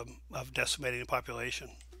decimating the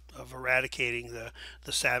population, of eradicating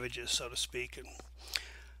the savages, so to speak.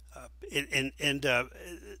 And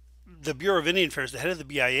the Bureau of Indian Affairs, the head of the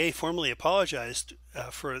BIA, formally apologized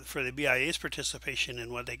for the BIA's participation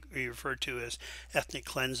in what they referred to as ethnic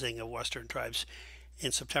cleansing of Western tribes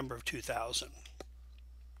in September of 2000.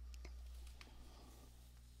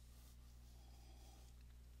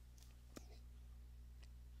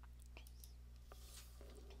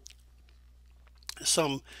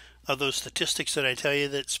 Some of those statistics that I tell you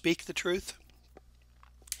that speak the truth: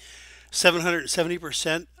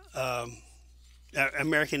 770%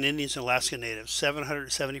 American Indians and Alaska Natives,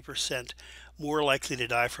 770% more likely to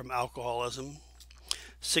die from alcoholism,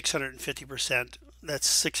 650%, that's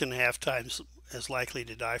 6.5 times as likely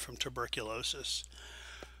to die from tuberculosis,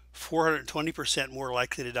 420% more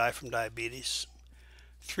likely to die from diabetes,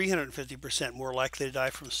 350% more likely to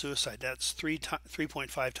die from suicide. That's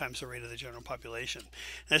 3.5 times the rate of the general population.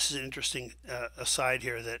 And this is an interesting aside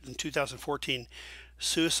here, that in 2014,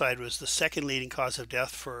 suicide was the second leading cause of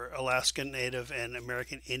death for Alaska Native and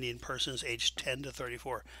American Indian persons aged 10 to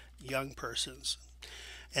 34, young persons.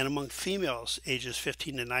 And among females ages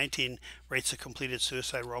 15 to 19, rates of completed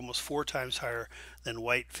suicide were almost 4 times higher than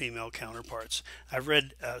white female counterparts. I've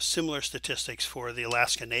read similar statistics for the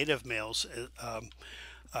Alaska Native males.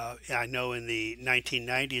 I know in the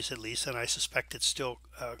 1990s at least, and I suspect it's still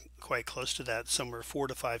quite close to that, somewhere 4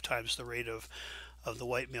 to 5 times the rate of the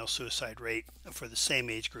white male suicide rate for the same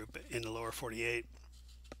age group in the lower 48.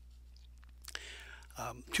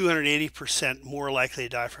 280% more likely to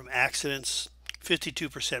die from accidents,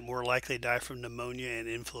 52% more likely to die from pneumonia and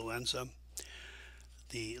influenza.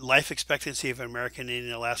 The life expectancy of an American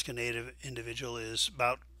Indian Alaska Native individual is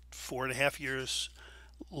about 4.5 years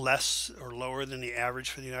less or lower than the average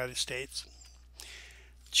for the United States.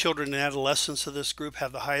 Children and adolescents of this group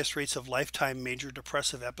have the highest rates of lifetime major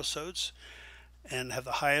depressive episodes and have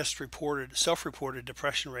the highest self-reported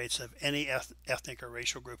depression rates of any ethnic or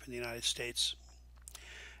racial group in the United States.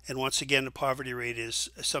 And once again, the poverty rate is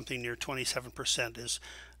something near 27%, is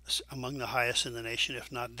among the highest in the nation,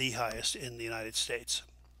 if not the highest in the United States.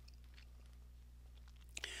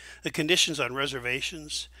 The conditions on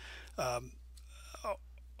reservations are,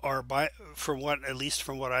 at least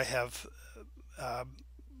from what I have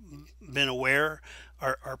been aware,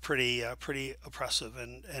 are pretty oppressive,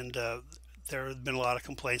 and there have been a lot of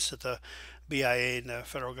complaints that the BIA and the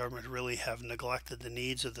federal government really have neglected the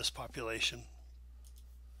needs of this population.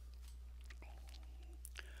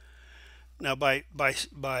 Now, by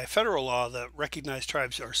federal law, the recognized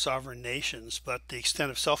tribes are sovereign nations, but the extent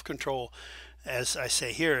of self-control, as I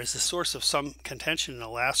say here, is the source of some contention in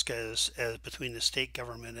Alaska as between the state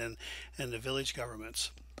government and the village governments.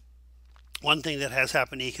 One thing that has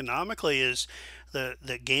happened economically is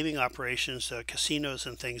the gaming operations, casinos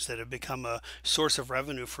and things that have become a source of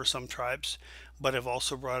revenue for some tribes, but have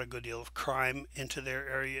also brought a good deal of crime into their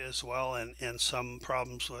area as well, and some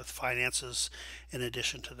problems with finances in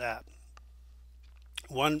addition to that.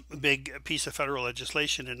 One big piece of federal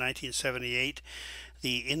legislation in 1978,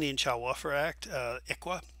 the Indian Child Welfare Act,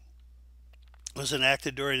 ICWA, was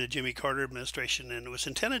enacted during the Jimmy Carter administration, and it was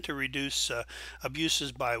intended to reduce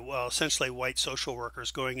abuses by, well, essentially white social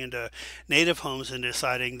workers going into native homes and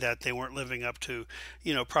deciding that they weren't living up to,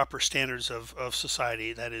 proper standards of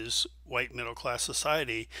society, that is, white middle class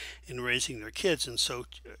society, in raising their kids. And so,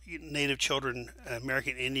 native children,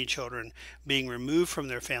 American Indian children, being removed from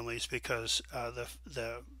their families because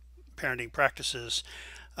the parenting practices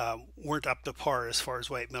weren't up to par as far as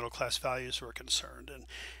white middle class values were concerned,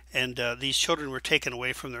 and these children were taken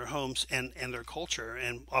away from their homes and their culture,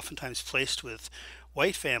 and oftentimes placed with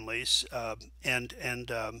white families, and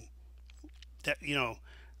that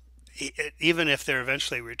even if they're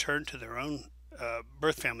eventually returned to their own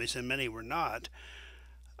birth families, and many were not,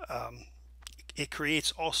 it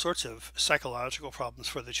creates all sorts of psychological problems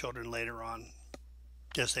for the children later on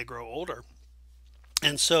as they grow older.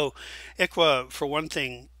 And so, ICWA, for one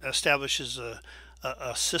thing, establishes a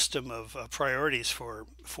system of priorities for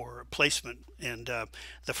placement. And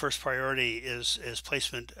the first priority is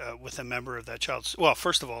placement with a member of that child's. Well,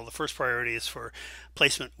 first of all, the first priority is for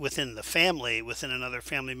placement within the family, within another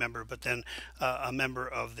family member, but then a member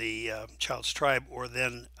of the child's tribe, or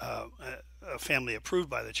then a family approved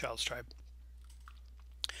by the child's tribe.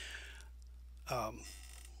 Um,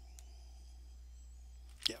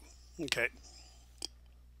 yeah. Okay.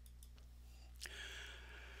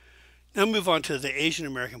 Now move on to the Asian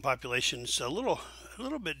American population. It's a little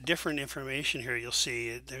bit different information here. You'll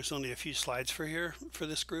see there's only a few slides for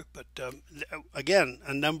this group, but again,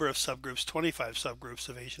 a number of subgroups, 25 subgroups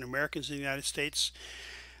of Asian Americans in the United States.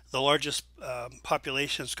 The largest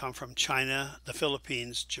populations come from China, the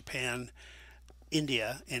Philippines, Japan,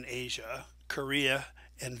 India, and Asia, Korea,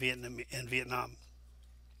 and Vietnam.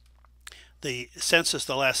 The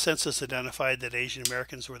last census identified that Asian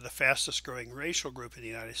Americans were the fastest growing racial group in the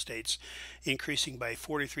United States, increasing by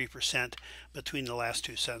 43% between the last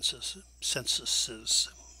two censuses.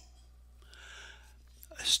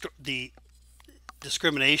 The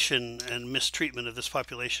discrimination and mistreatment of this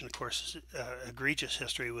population, of course, is egregious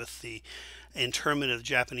history with the internment of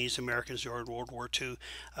Japanese Americans during World War II,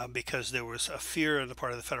 because there was a fear on the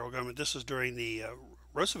part of the federal government. This was during the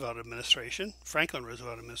Roosevelt administration, Franklin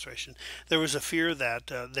Roosevelt administration. There was a fear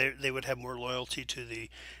that they would have more loyalty to the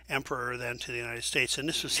emperor than to the United States, and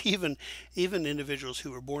this was even individuals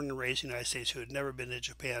who were born and raised in the United States who had never been to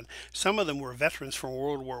Japan. Some of them were veterans from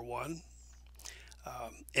World War I,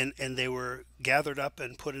 and they were gathered up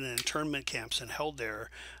and put in internment camps and held there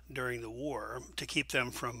during the war to keep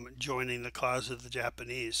them from joining the cause of the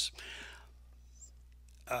Japanese.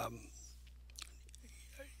 Um,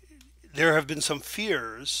 there have been some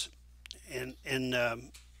fears, and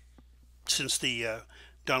since the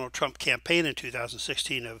Donald Trump campaign in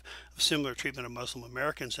 2016, of similar treatment of Muslim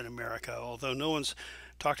Americans in America. Although no one's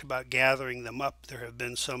talked about gathering them up, there have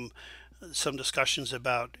been some discussions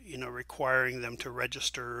about requiring them to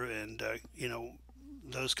register, and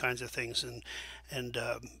those kinds of things, and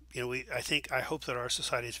I hope that our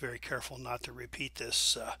society is very careful not to repeat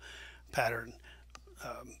this pattern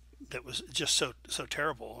that was just so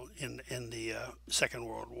terrible in the Second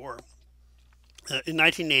World War. In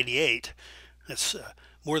 1988, that's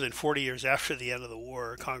more than 40 years after the end of the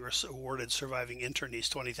war, Congress awarded surviving internees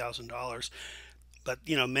 $20,000. But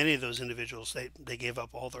many of those individuals, they gave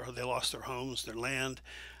up they lost their homes, their land.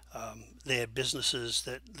 They had businesses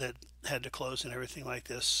that had to close and everything like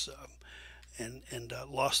this, and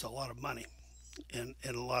lost a lot of money and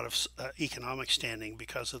a lot of economic standing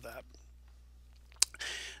because of that.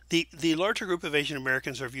 The larger group of Asian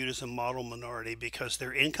Americans are viewed as a model minority because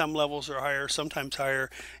their income levels are higher, sometimes higher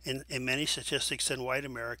in many statistics than white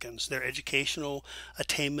Americans. Their educational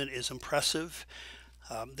attainment is impressive.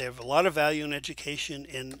 They have a lot of value in education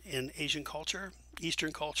in Asian culture,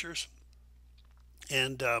 Eastern cultures,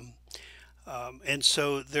 and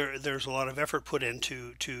so there's a lot of effort put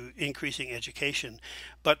into increasing education.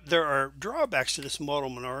 But there are drawbacks to this model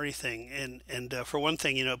minority thing, and for one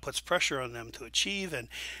thing, it puts pressure on them to achieve, and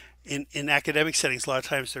in academic settings, a lot of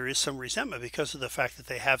times there is some resentment because of the fact that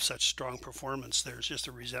they have such strong performance. There's just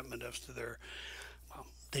a resentment of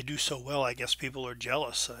they do so well. I guess people are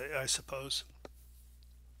jealous, I suppose.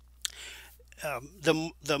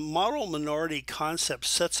 The model minority concept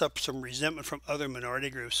sets up some resentment from other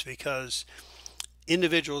minority groups because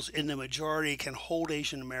individuals in the majority can hold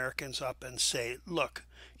Asian Americans up and say, look,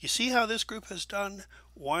 you see how this group has done?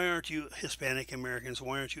 Why aren't you Hispanic Americans?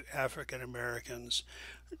 Why aren't you African Americans?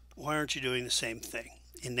 Why aren't you doing the same thing?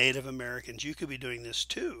 In Native Americans, you could be doing this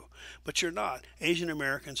too, but you're not. Asian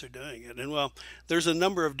Americans are doing it. And well, there's a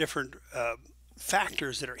number of different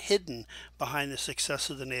factors that are hidden behind the success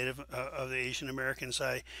of the Asian Americans.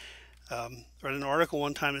 read an article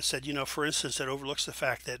one time that said, for instance, it overlooks the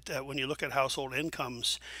fact that when you look at household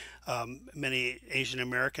incomes, many Asian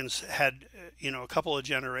Americans had, a couple of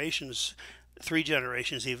generations, three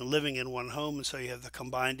generations even living in one home, and so you have the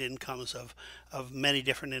combined incomes of many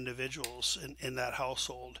different individuals in that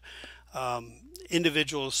household.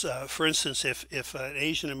 Individuals, for instance, if an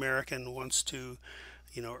Asian American wants to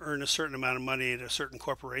earn a certain amount of money at a certain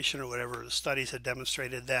corporation or whatever, the studies have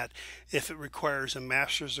demonstrated that if it requires a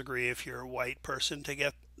master's degree if you're a white person to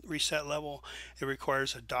get reset level, it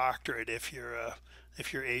requires a doctorate if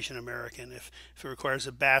you're Asian American. If it requires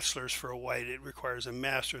a bachelor's for a white, it requires a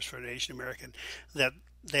master's for an Asian American. That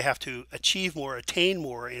they have to achieve more, attain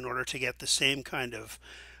more in order to get the same kind of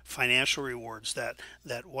financial rewards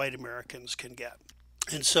that white Americans can get.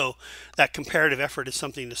 And so that comparative effort is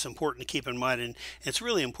something that's important to keep in mind, and it's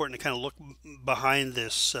really important to kind of look behind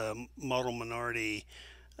this model minority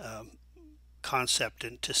concept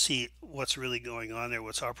and to see what's really going on there,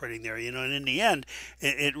 what's operating there. And in the end,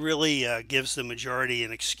 it really gives the majority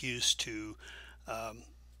an excuse to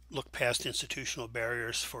look past institutional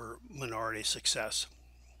barriers for minority success.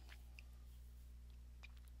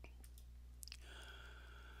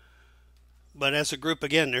 But as a group,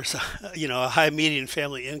 again, there's a high median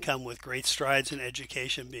family income with great strides in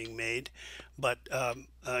education being made. But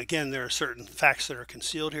again, there are certain facts that are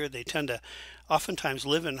concealed here. They tend to oftentimes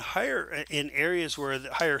live in areas where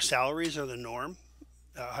the higher salaries are the norm.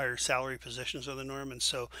 Higher salary positions are the norm, and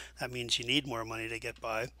so that means you need more money to get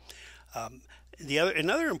by.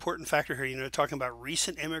 Another important factor here, talking about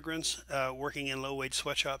recent immigrants working in low-wage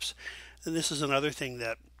sweatshops, and this is another thing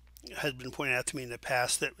that has been pointed out to me in the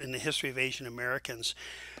past, that in the history of Asian Americans,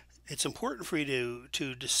 it's important for you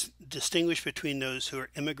to distinguish between those who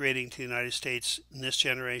are immigrating to the United States in this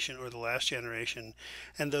generation or the last generation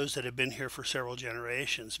and those that have been here for several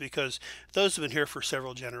generations, because those who have been here for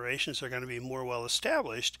several generations are going to be more well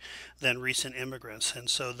established than recent immigrants.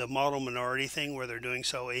 And so the model minority thing, where they're doing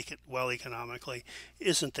so well economically,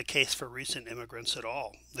 isn't the case for recent immigrants at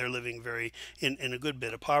all. They're living in a good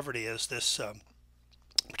bit of poverty, as this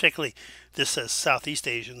particularly this says Southeast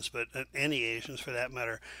Asians, but any Asians for that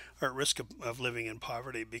matter are at risk of living in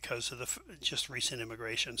poverty because of just recent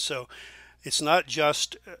immigration. So it's not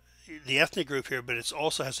just the ethnic group here, but it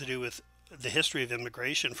also has to do with the history of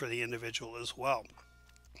immigration for the individual as well.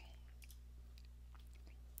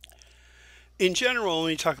 In general,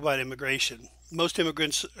 when you talk about immigration, most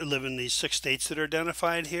immigrants live in these 6 states that are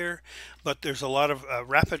identified here, but there's a lot of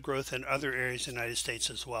rapid growth in other areas of the United States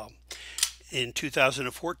as well. In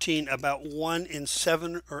 2014, about 1 in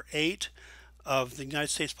 7 or 8 of the United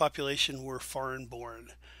States population were foreign born.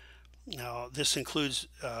 Now, this includes,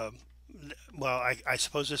 I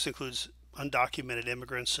suppose this includes undocumented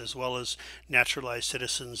immigrants as well as naturalized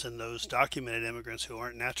citizens and those documented immigrants who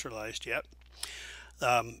aren't naturalized yet.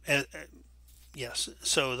 Yes,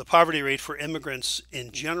 so the poverty rate for immigrants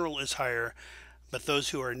in general is higher, but those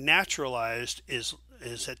who are naturalized is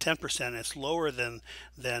at 10%. It's lower than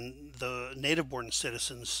the native-born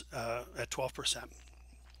citizens at 12%.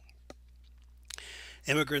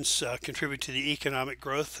 Immigrants contribute to the economic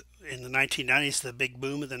growth in the 1990s, the big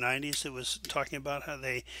boom of the 90s. It was talking about how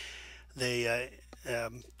they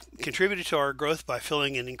contributed to our growth by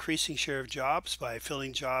filling an increasing share of jobs, by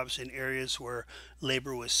filling jobs in areas where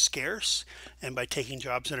labor was scarce, and by taking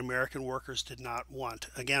jobs that American workers did not want.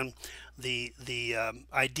 Again, the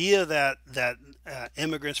idea that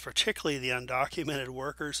immigrants, particularly the undocumented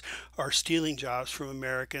workers, are stealing jobs from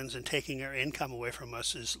Americans and taking our income away from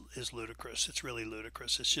us is ludicrous. It's really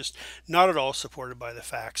ludicrous. It's just not at all supported by the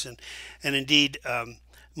facts, and indeed.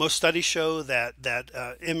 Most studies show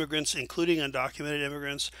that immigrants, including undocumented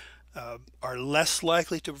immigrants, are less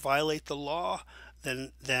likely to violate the law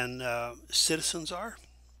than citizens are,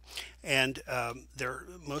 and they're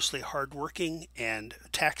mostly hardworking and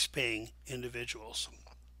tax-paying individuals.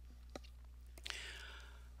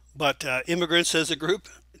 But immigrants as a group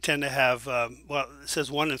tend to have, it says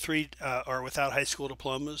 1 in 3 are without high school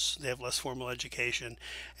diplomas. They have less formal education,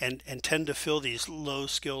 and tend to fill these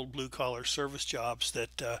low-skilled blue-collar service jobs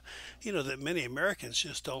that that many Americans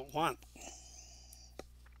just don't want.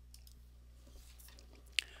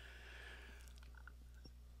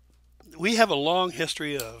 We have a long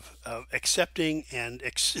history of accepting and,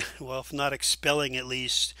 if not expelling, at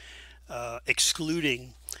least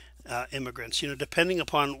excluding immigrants, depending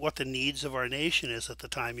upon what the needs of our nation is at the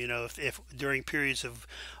time. If during periods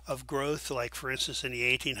of growth, like for instance in the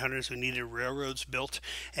 1800s, we needed railroads built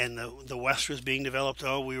and the West was being developed,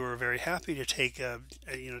 we were very happy to take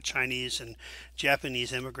Chinese and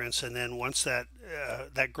Japanese immigrants, and then once that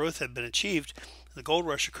growth had been achieved, the gold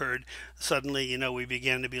rush occurred, suddenly, we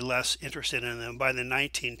began to be less interested in them. By the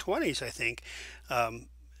 1920s, I think, um,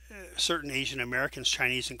 certain Asian Americans,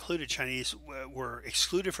 Chinese included, Chinese were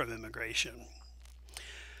excluded from immigration.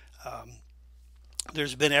 Um,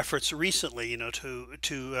 there's been efforts recently,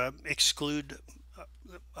 to exclude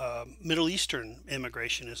Middle Eastern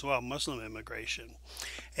immigration as well, Muslim immigration,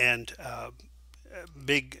 and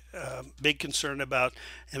big concern about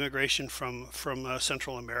immigration from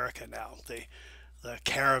Central America now. The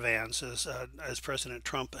caravans, as President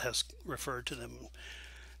Trump has referred to them.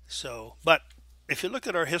 So, but if you look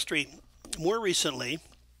at our history more recently,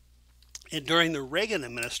 during the Reagan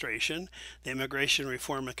administration, the Immigration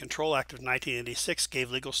Reform and Control Act of 1986 gave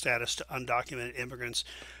legal status to undocumented immigrants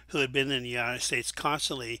who had been in the United States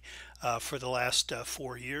constantly for the last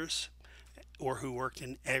 4 years, or who worked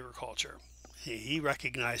in agriculture. He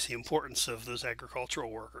recognized the importance of those agricultural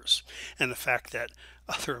workers and the fact that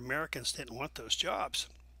other Americans didn't want those jobs.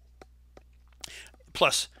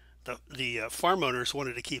 Plus, the farm owners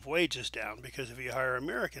wanted to keep wages down, because if you hire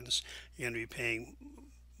Americans, you're going to be paying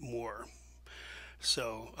more.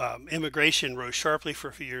 So immigration rose sharply for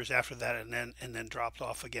a few years after that, and then dropped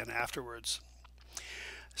off again afterwards.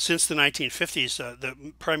 Since the 1950s,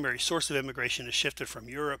 the primary source of immigration has shifted from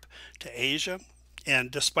Europe to Asia,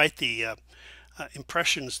 and despite the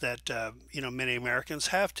impressions that many Americans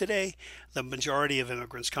have today, the majority of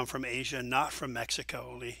immigrants come from Asia, not from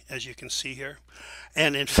Mexico only, as you can see here.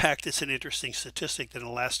 And in fact, it's an interesting statistic that in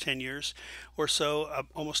the last 10 years or so,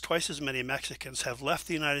 almost twice as many Mexicans have left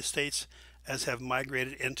the United States as have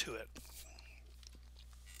migrated into it.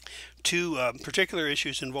 Two particular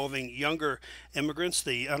issues involving younger immigrants: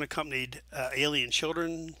 the unaccompanied alien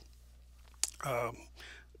children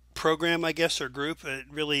program, I guess, or group. It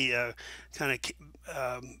really kind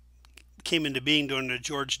of came into being during the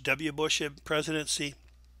George W. Bush presidency.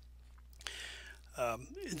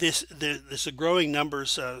 There's a growing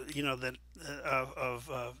numbers, of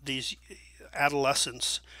these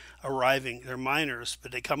adolescents arriving. They're minors,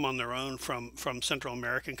 but they come on their own from Central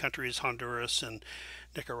American countries, Honduras and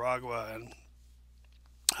Nicaragua, and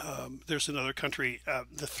there's another country,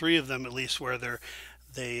 the three of them at least, where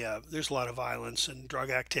there's a lot of violence and drug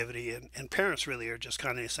activity, and parents really are just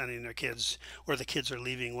kind of sending their kids, or the kids are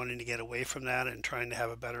leaving wanting to get away from that and trying to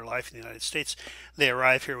have a better life in the United States. They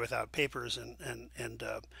arrive here without papers, and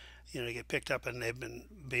get picked up, and they've been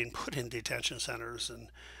being put in detention centers and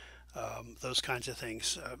those kinds of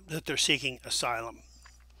things, that they're seeking asylum.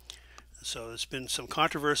 So there's been some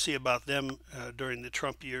controversy about them during the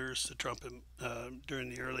Trump years, during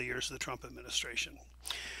the early years of the Trump administration.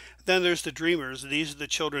 Then there's the Dreamers. These are the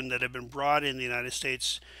children that have been brought in the United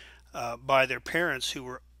States by their parents, who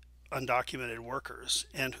were undocumented workers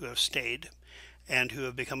and who have stayed and who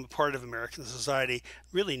have become a part of American society.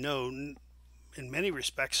 Really in many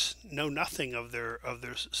respects, know nothing of their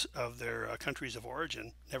countries of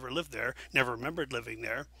origin. Never lived there. Never remembered living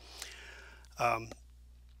there.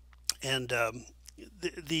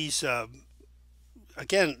 These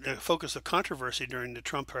again, the focus of controversy during the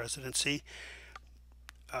Trump presidency.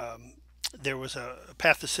 There was a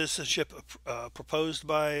path to citizenship proposed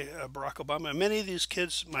by Barack Obama. And many of these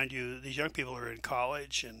kids, mind you, these young people are in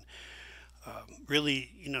college and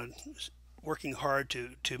really, working hard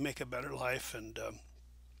to make a better life. And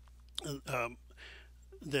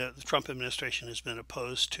the Trump administration has been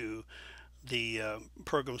opposed to the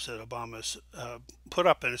programs that Obama's put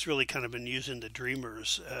up, and it's really kind of been using the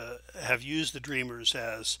Dreamers, have used the Dreamers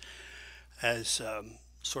as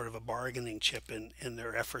sort of a bargaining chip in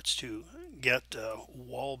their efforts to get a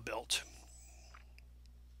wall built.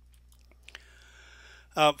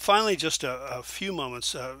 Finally, just a few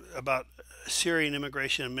moments about Syrian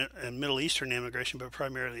immigration and Middle Eastern immigration, but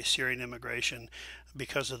primarily Syrian immigration,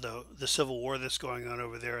 because of the civil war that's going on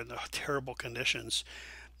over there and the terrible conditions.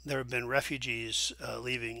 There have been refugees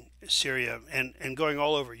leaving Syria and going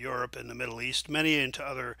all over Europe and the Middle East, many into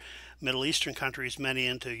other Middle Eastern countries, many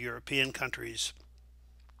into European countries.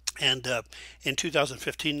 And in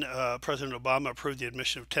 2015, President Obama approved the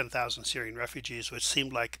admission of 10,000 Syrian refugees, which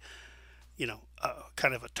seemed like,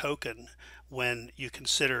 kind of a token when you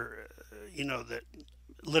consider, that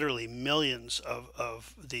literally millions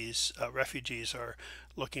of these refugees are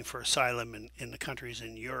looking for asylum in the countries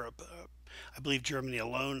in Europe. I believe Germany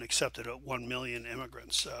alone accepted 1 million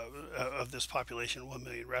immigrants of this population, 1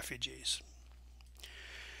 million refugees.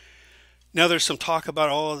 Now there's some talk about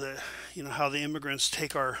all of the, how the immigrants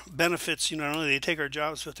take our benefits. Not only they take our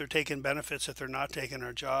jobs, but they're taking benefits if they're not taking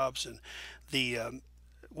our jobs. And the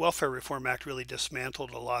Welfare Reform Act really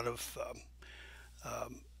dismantled a lot of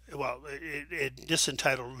well, it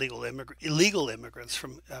disentitled illegal immigrants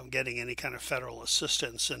from getting any kind of federal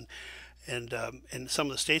assistance, and some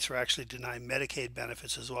of the states were actually denying Medicaid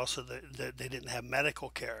benefits as well, so that they didn't have medical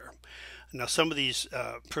care. Now, some of these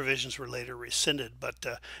provisions were later rescinded, but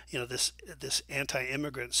this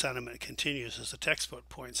anti-immigrant sentiment continues, as the textbook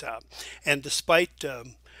points out. And despite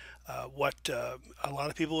what a lot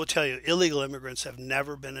of people will tell you, illegal immigrants have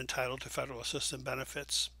never been entitled to federal assistance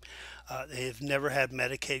benefits. They have never had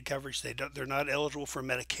Medicaid coverage. They're not eligible for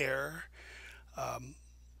Medicare,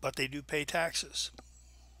 but they do pay taxes.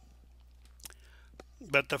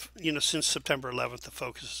 But since September 11th, the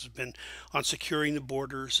focus has been on securing the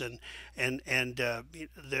borders, and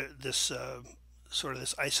this sort of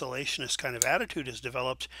this isolationist kind of attitude has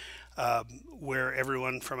developed, where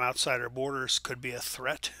everyone from outside our borders could be a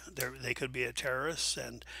threat. They could be a terrorist,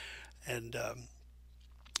 and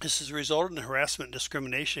this has resulted in harassment and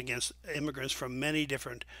discrimination against immigrants from many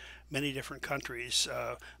different countries,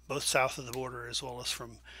 both south of the border as well as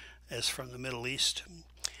from the Middle East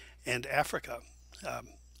and Africa. Um,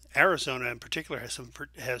 Arizona, in particular,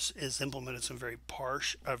 has implemented some very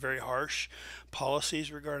harsh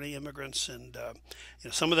policies regarding immigrants, and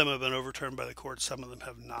some of them have been overturned by the courts, some of them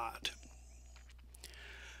have not.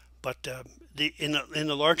 But in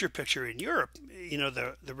the larger picture in Europe,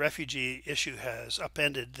 the refugee issue has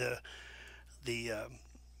upended the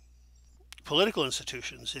political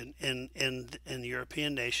institutions in the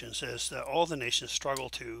European nations, as all the nations struggle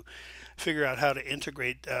to figure out how to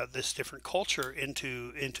integrate this different culture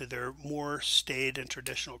into their more staid and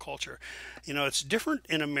traditional culture. It's different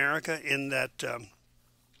in America in that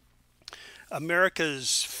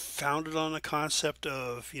America's founded on the concept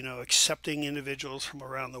of accepting individuals from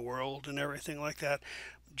around the world and everything like that.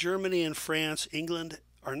 Germany and France, England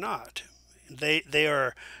are not. They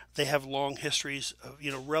have long histories of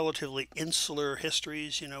relatively insular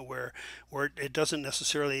histories, where it doesn't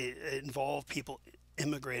necessarily involve people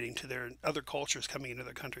immigrating to their other cultures coming into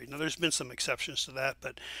their country. Now, there's been some exceptions to that,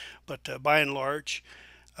 but by and large,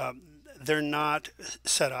 they're not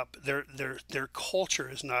set up. Their culture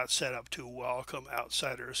is not set up to welcome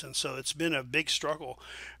outsiders, and so it's been a big struggle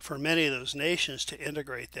for many of those nations to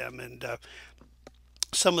integrate them. And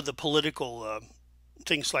some of the political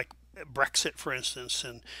things like Brexit, for instance,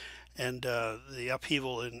 and the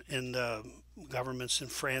upheaval in governments in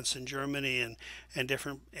France and Germany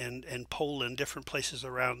and Poland, different places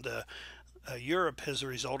around Europe, has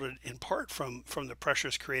resulted in part from the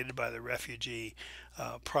pressures created by the refugee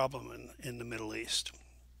problem in the Middle East.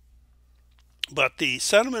 But the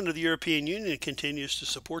sentiment of the European Union continues to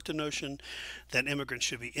support the notion that immigrants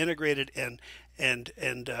should be integrated, and that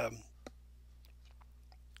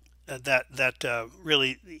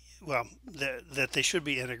they should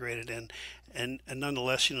be integrated, and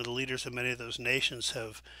nonetheless, the leaders of many of those nations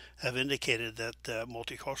have indicated that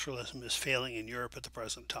multiculturalism is failing in Europe at the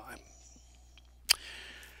present time.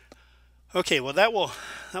 Okay, well, that will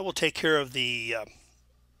take care of the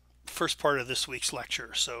first part of this week's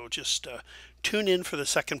lecture. So just tune in for the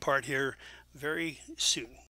second part here very soon.